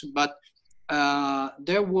absence, but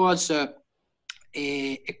there was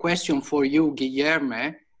a question for you,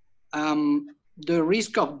 Guilherme. The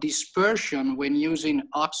risk of dispersion when using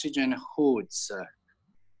oxygen hoods.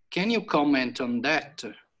 Can you comment on that?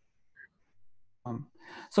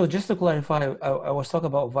 So just to clarify, I was talking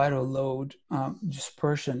about viral load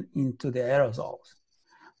dispersion into the aerosols.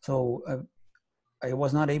 So I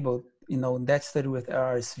was not able, in that study with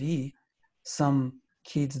RSV, some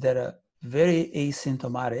kids that are very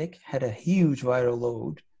asymptomatic had a huge viral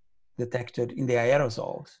load detected in the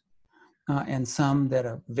aerosols. And some that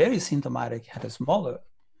are very symptomatic had a smaller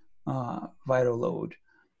viral load.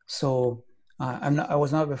 So I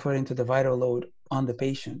was not referring to the viral load on the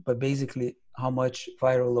patient, but basically how much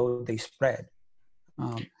viral load they spread.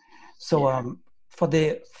 For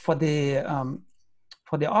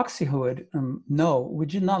the oxyhood, no, we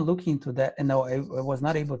did not look into that, and no, I was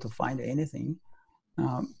not able to find anything.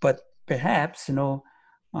 But perhaps,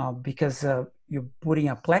 because you're putting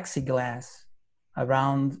a plexiglass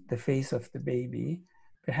around the face of the baby,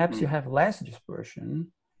 perhaps you have less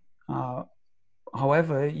dispersion.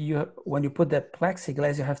 However, when you put that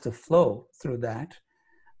plexiglass, you have to flow through that.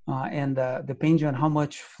 And depending on how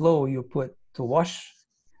much flow you put to wash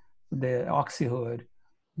the oxyhood,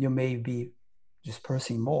 you may be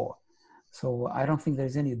dispersing more. So I don't think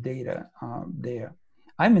there's any data there.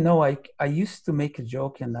 I used to make a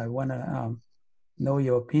joke, and I want to know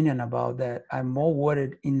your opinion about that. I'm more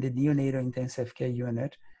worried in the neonatal intensive care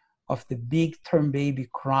unit of the big term baby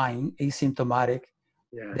crying, asymptomatic,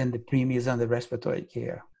 than the preemies on the respiratory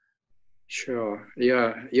care. Sure,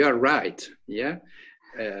 you're right. Yeah,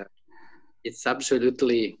 it's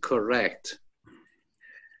absolutely correct.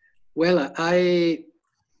 Well, I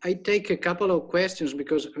take a couple of questions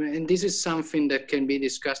because, and this is something that can be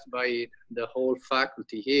discussed by the whole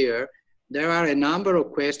faculty here. There are a number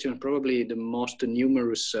of questions, probably the most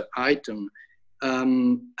numerous item,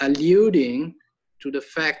 alluding to the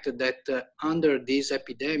fact that under this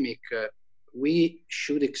epidemic, we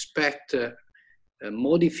should expect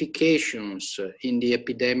modifications in the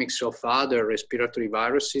epidemics of other respiratory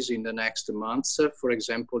viruses in the next months, for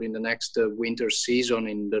example, in the next winter season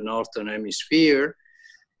in the Northern Hemisphere.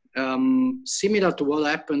 Similar to what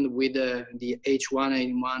happened with the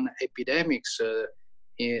H1N1 epidemics.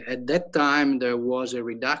 At that time, there was a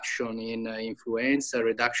reduction in influenza, a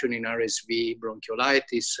reduction in RSV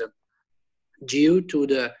bronchiolitis due to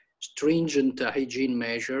the stringent hygiene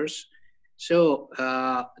measures. So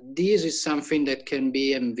this is something that can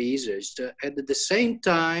be envisaged. At the same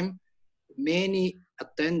time, many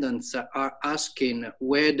attendants are asking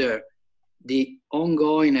whether the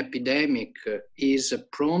ongoing epidemic is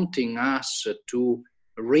prompting us to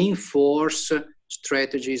reinforce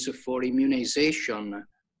strategies for immunization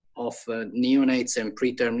of neonates and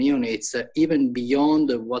preterm neonates, even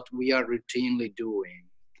beyond what we are routinely doing.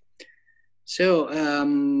 So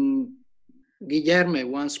Guilherme,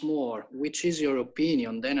 once more, which is your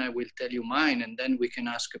opinion? Then I will tell you mine, and then we can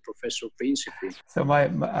ask Professor Principi. So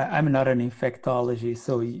I'm not an infectology,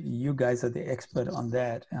 so you guys are the expert on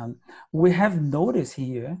that. We have noticed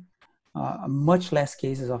here much less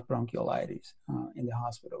cases of bronchiolitis in the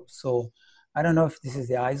hospital. So I don't know if this is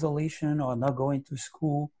the isolation or not going to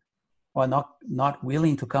school or not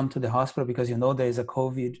willing to come to the hospital because you know there is a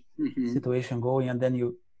COVID situation going, and then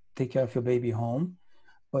you take care of your baby home.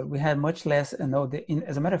 But we had much less,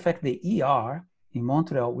 as a matter of fact, the ER in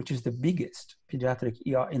Montreal, which is the biggest pediatric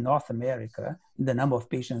ER in North America, the number of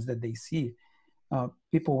patients that they see,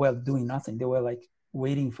 people were doing nothing. They were like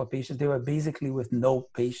waiting for patients. They were basically with no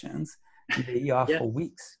patients in the ER for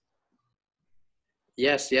weeks.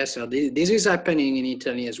 Yes. So this is happening in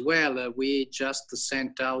Italy as well. We just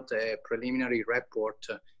sent out a preliminary report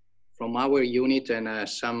from our unit and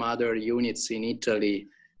some other units in Italy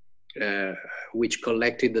which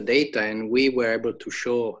collected the data, and we were able to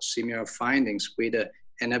show similar findings with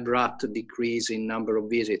an abrupt decrease in number of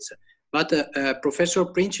visits. But Professor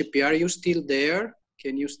Principi, are you still there?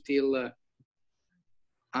 Can you still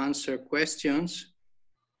answer questions?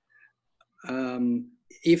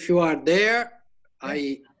 If you are there,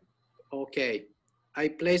 okay. I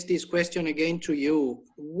place this question again to you.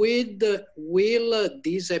 Will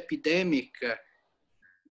this epidemic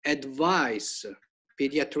advise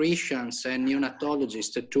pediatricians and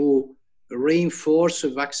neonatologists to reinforce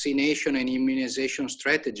vaccination and immunization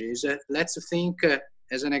strategies? Let's think,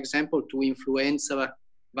 as an example, to influenza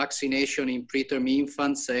vaccination in preterm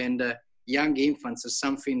infants and young infants, is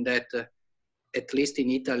something that, at least in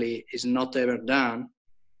Italy, is not ever done.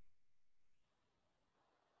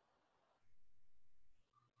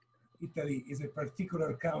 Italy is a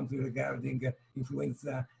particular country regarding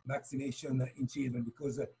influenza vaccination in children,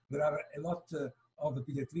 because there are a lot of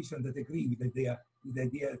pediatricians that agree with the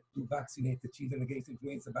idea to vaccinate the children against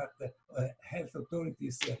influenza, but health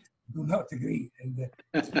authorities do not agree, and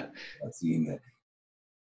vaccine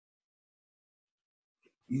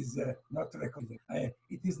is not recommended.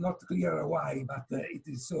 It is not clear why, but it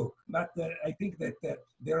is so. But I think that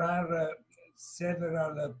there are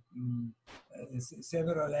several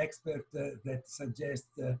experts that suggest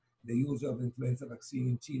the use of influenza vaccine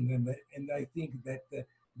in children, and I think that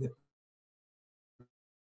the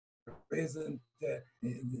present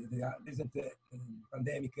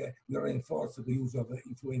pandemic will reinforce the use of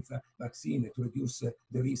influenza vaccine to reduce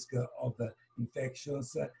the risk of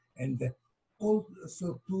infections, and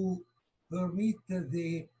also to permit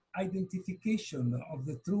the identification of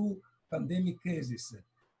the true pandemic cases.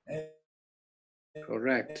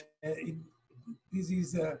 Correct. This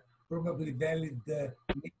is probably valid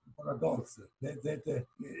for adults, that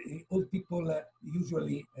old people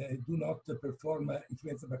usually do not perform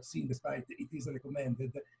influenza vaccine despite it is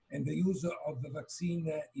recommended, and the use of the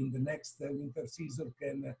vaccine in the next winter season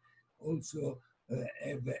can also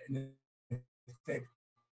have an effect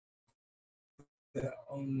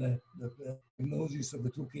on the diagnosis of the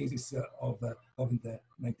true cases of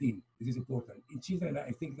COVID-19. This is important. In children,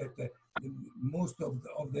 I think that most of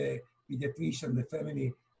the pediatrician, the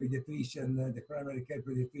family pediatrician, the primary care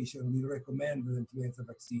pediatrician will recommend the influenza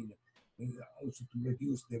vaccine, also to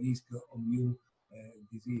reduce the risk of new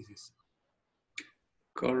diseases.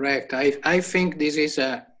 Correct. I think this is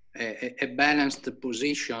a balanced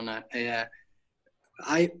position.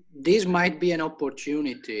 This might be an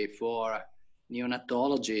opportunity for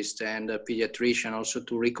neonatologists and pediatricians also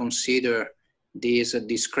to reconsider this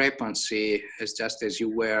discrepancy, just as you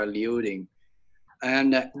were alluding.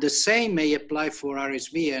 And the same may apply for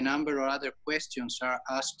RSV. A number of other questions are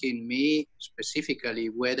asking me specifically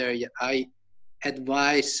whether I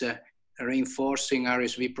advise reinforcing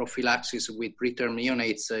RSV prophylaxis with preterm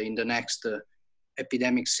neonates in the next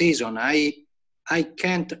epidemic season. I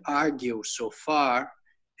can't argue so far.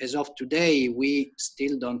 As of today, we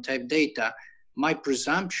still don't have data. My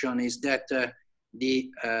presumption is that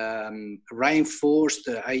the reinforced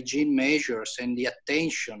hygiene measures and the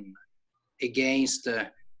attention against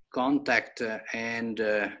contact and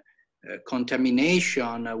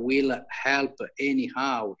contamination will help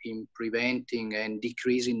anyhow in preventing and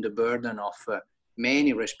decreasing the burden of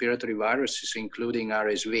many respiratory viruses, including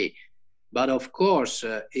RSV. But of course,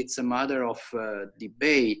 it's a matter of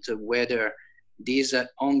debate whether this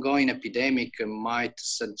ongoing epidemic might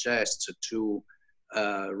suggest to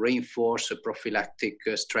reinforce prophylactic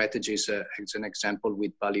strategies, as an example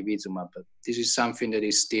with palivizumab. This is something that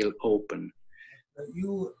is still open.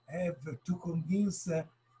 You have to convince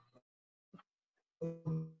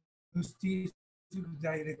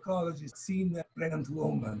gynecologists seen pregnant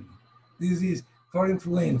woman. This for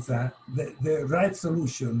influenza, the right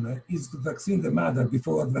solution is to vaccine the mother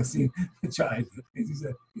before vaccine the child.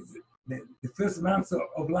 The first months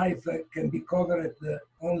of life can be covered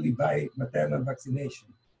only by maternal vaccination.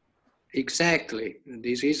 Exactly.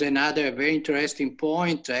 This is another very interesting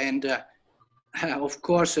point. And of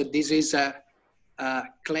course, this is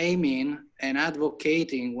claiming and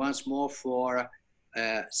advocating once more for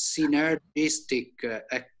synergistic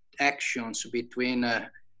actions between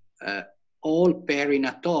all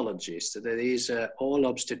perinatologists, that is, all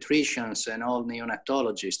obstetricians and all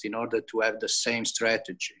neonatologists, in order to have the same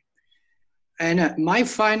strategy. And my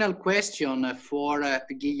final question for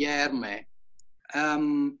Guilherme.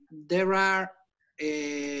 There are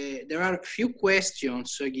a few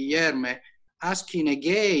questions, Guilherme, asking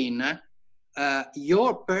again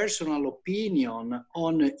your personal opinion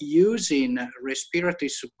on using respiratory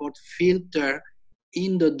support filter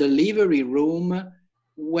in the delivery room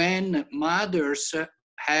when mothers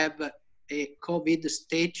have a COVID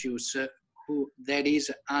status that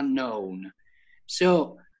is unknown.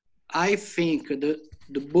 So I think the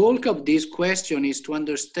bulk of this question is to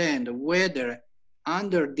understand whether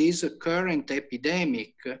under this current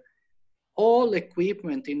epidemic, all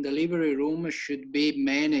equipment in the delivery room should be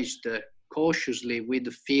managed cautiously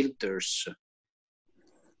with filters.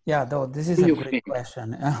 Yeah, though this is a great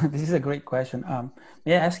question. This is a great question.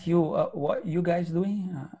 May I ask you what you guys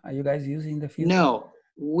doing? Are you guys using the filter? No,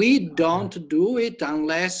 we don't do it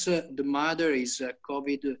unless the mother is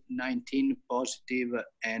COVID-19 positive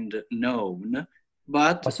and known,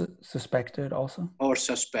 but also suspected also? Or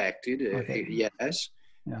suspected, okay. Yes.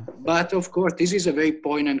 Yeah. But of course, this is a very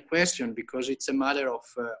poignant question because it's a matter of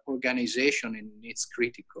organization and it's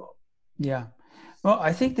critical. Yeah. Well,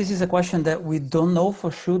 I think this is a question that we don't know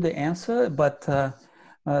for sure the answer, but the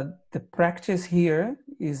practice here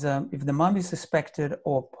is if the mom is suspected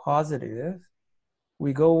or positive,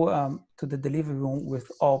 we go to the delivery room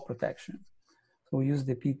with all protection. So we use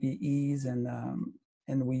the PPEs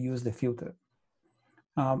and we use the filter.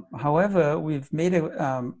 However, we've made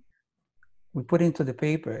we put into the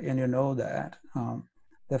paper, and you know that,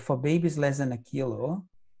 that for babies less than 1 kilo,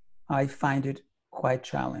 I find it quite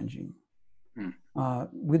challenging.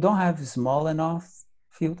 We don't have small enough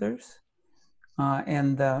filters,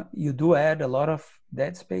 and you do add a lot of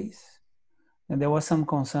dead space. And there was some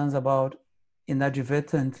concerns about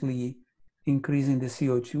inadvertently increasing the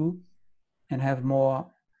CO2 and have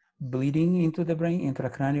more bleeding into the brain,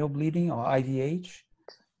 intracranial bleeding or IVH,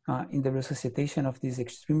 in the resuscitation of these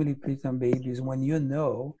extremely preterm babies when you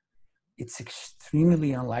know it's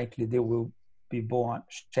extremely unlikely they will be born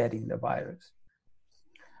shedding the virus.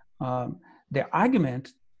 The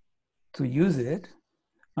argument to use it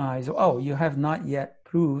is, oh, you have not yet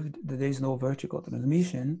proved that there is no vertical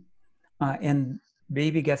transmission, and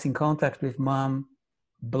baby gets in contact with mom,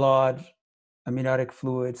 blood, amniotic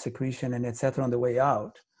fluid, secretion, and etc. on the way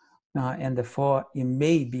out, and therefore it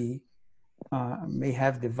may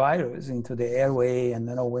have the virus into the airway, and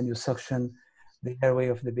when you suction the airway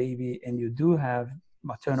of the baby and you do have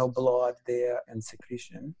maternal blood there and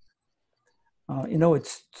secretion.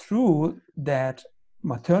 It's true that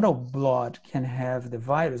maternal blood can have the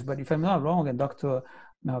virus, but if I'm not wrong, and Dr.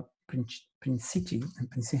 Principi,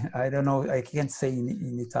 I don't know, I can't say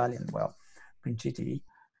in Italian well, Principi,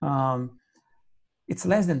 it's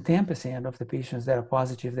less than 10% of the patients that are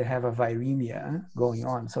positive, they have a viremia going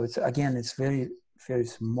on. So it's very, very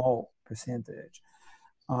small percentage.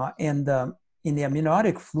 And in the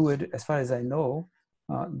amniotic fluid, as far as I know,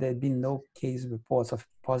 there have been no case reports of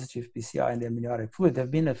positive PCR in the amniotic fluid. There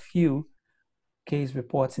have been a few case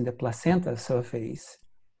reports in the placenta surface.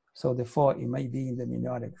 So therefore, it might be in the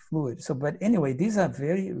amniotic fluid. So, but anyway, these are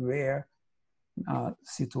very rare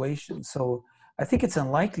situations. So I think it's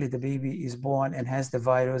unlikely the baby is born and has the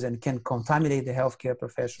virus and can contaminate the healthcare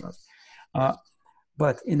professionals.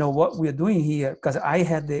 But what we're doing here, because I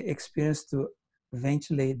had the experience to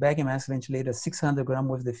ventilate, bag and mask ventilator 600 grams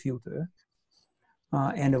with the filter,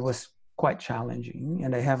 and it was quite challenging,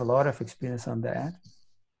 and I have a lot of experience on that.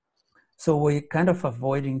 So we're kind of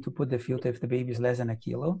avoiding to put the filter if the baby is less than 1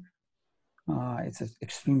 kilo. It's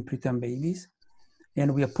extreme preterm babies.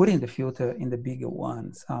 And we are putting the filter in the bigger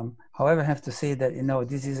ones. However, I have to say that,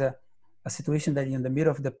 this is a situation that in the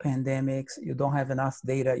middle of the pandemics, you don't have enough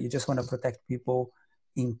data. You just want to protect people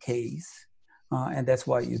in case. And that's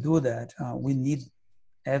why you do that. We need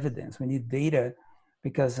evidence. We need data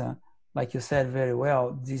because, like you said very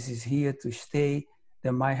well, this is here to stay.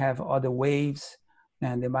 They might have other waves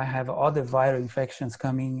and they might have other viral infections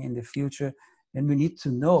coming in the future. And we need to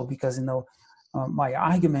know because, my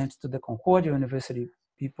argument to the Concordia University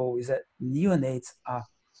people is that neonates are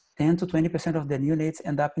 10 to 20% of the neonates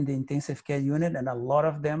end up in the intensive care unit, and a lot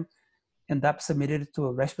of them end up submitted to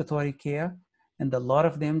a respiratory care, and a lot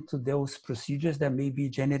of them to those procedures that may be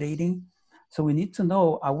generating. So we need to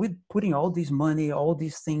know, are we putting all this money, all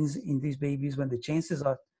these things in these babies when the chances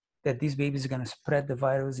are that these babies are going to spread the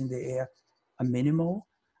virus in the air are minimal?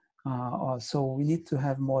 So we need to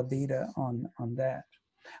have more data on that.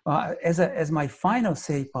 As my final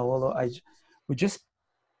say, Paolo, we just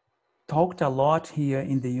talked a lot here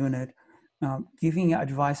in the unit, giving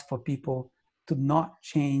advice for people to not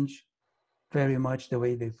change very much the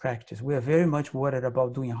way they practice. We are very much worried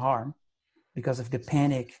about doing harm because of the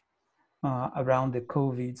panic around the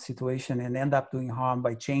COVID situation, and end up doing harm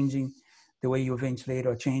by changing the way you ventilate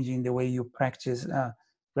or changing the way you practice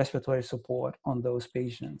respiratory support on those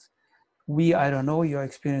patients. I don't know your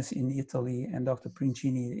experience in Italy and Dr.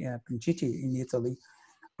 Principi in Italy,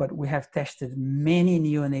 but we have tested many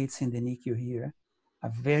neonates in the NICU here, a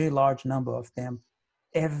very large number of them.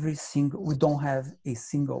 We don't have a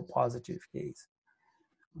single positive case.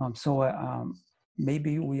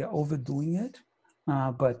 Maybe we are overdoing it,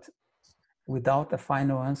 but without a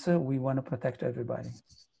final answer, we want to protect everybody.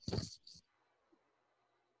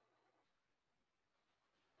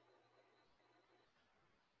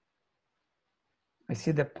 I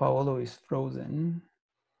see that Paolo is frozen.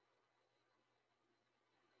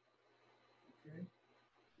 Okay.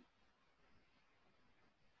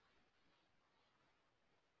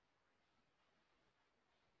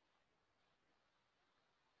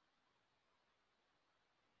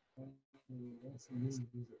 Once again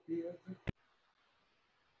disappeared.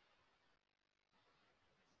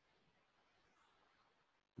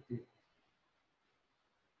 Okay.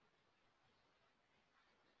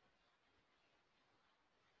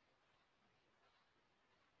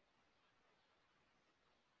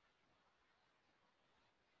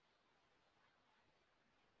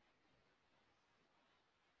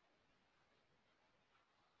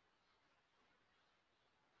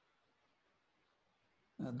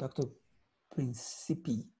 Dr.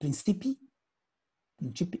 Principi,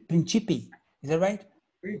 is that right?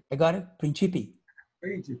 I got it, Principi.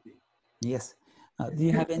 Principi. Yes. Do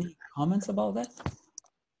you have any comments about that?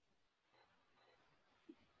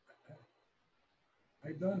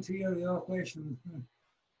 I don't hear your question.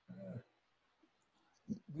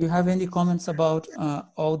 Do you have any comments about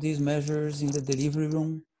all these measures in the delivery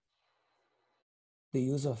room? The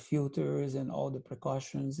use of filters and all the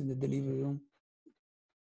precautions in the delivery room?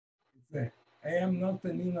 I am not a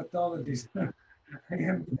neonatologist. I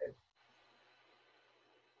am.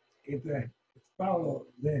 It's Paolo,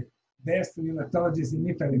 the best neonatologist in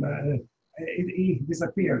Italy, but he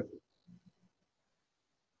disappeared.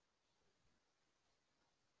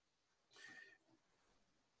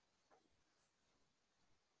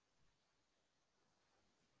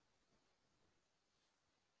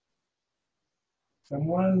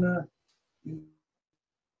 Someone.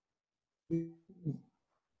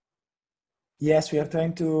 Yes, we are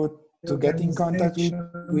trying to get in contact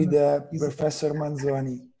with Professor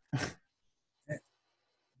Manzoni.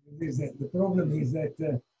 The problem is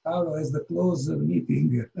that Paolo has the close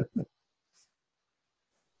meeting.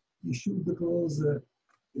 He should close the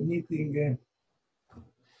meeting.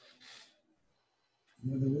 In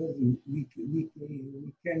other words, we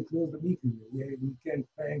can close the meeting. We can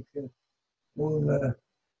thank all the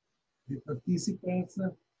participants.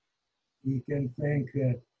 We can thank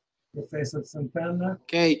Professor Sant'Anna.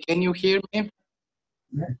 Okay, can you hear me?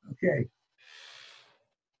 Okay.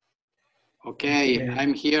 Okay,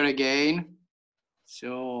 I'm here again.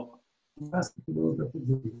 So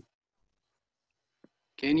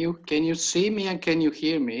can you see me and can you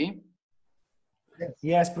hear me?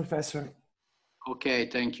 Yes, Professor. Okay,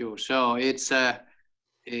 thank you. So it's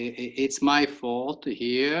my fault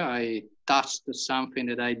here. I touched something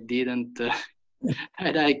that I didn't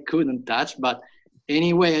that I couldn't touch. But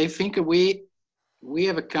anyway, I think we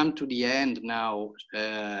have come to the end now,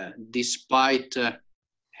 despite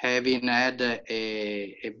having had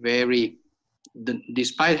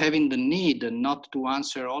despite having the need not to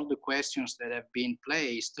answer all the questions that have been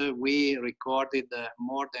placed. We recorded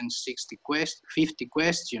more than 50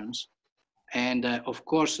 questions. And of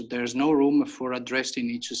course, there's no room for addressing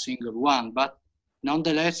each single one. But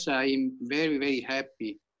nonetheless, I'm very, very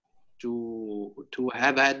happy to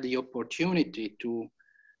have had the opportunity to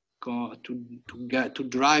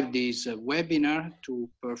drive this webinar, to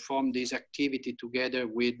perform this activity together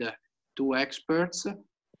with two experts.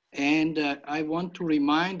 And I want to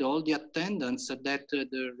remind all the attendants that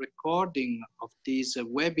the recording of this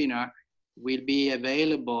webinar will be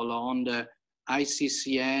available on the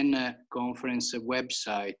ICCN conference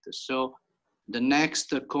website. So The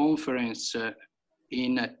next conference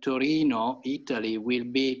in Torino, Italy, will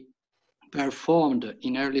be performed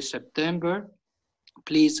in early September.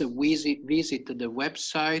 Please visit the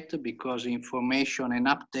website because information and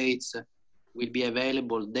updates will be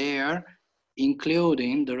available there,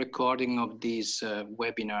 including the recording of this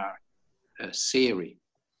webinar series.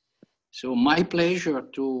 So my pleasure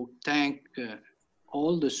to thank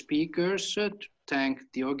all the speakers, to thank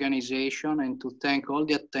the organization, and to thank all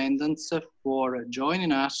the attendants for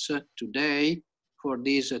joining us today for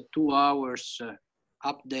this 2 hours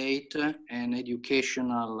update and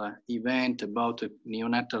educational event about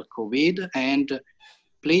neonatal COVID. And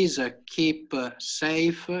please keep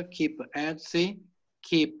safe, keep healthy,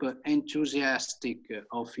 keep enthusiastic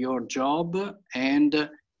of your job, and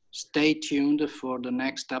stay tuned for the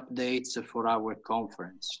next updates for our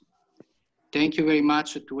conference. Thank you very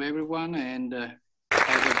much to everyone, and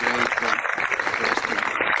have a great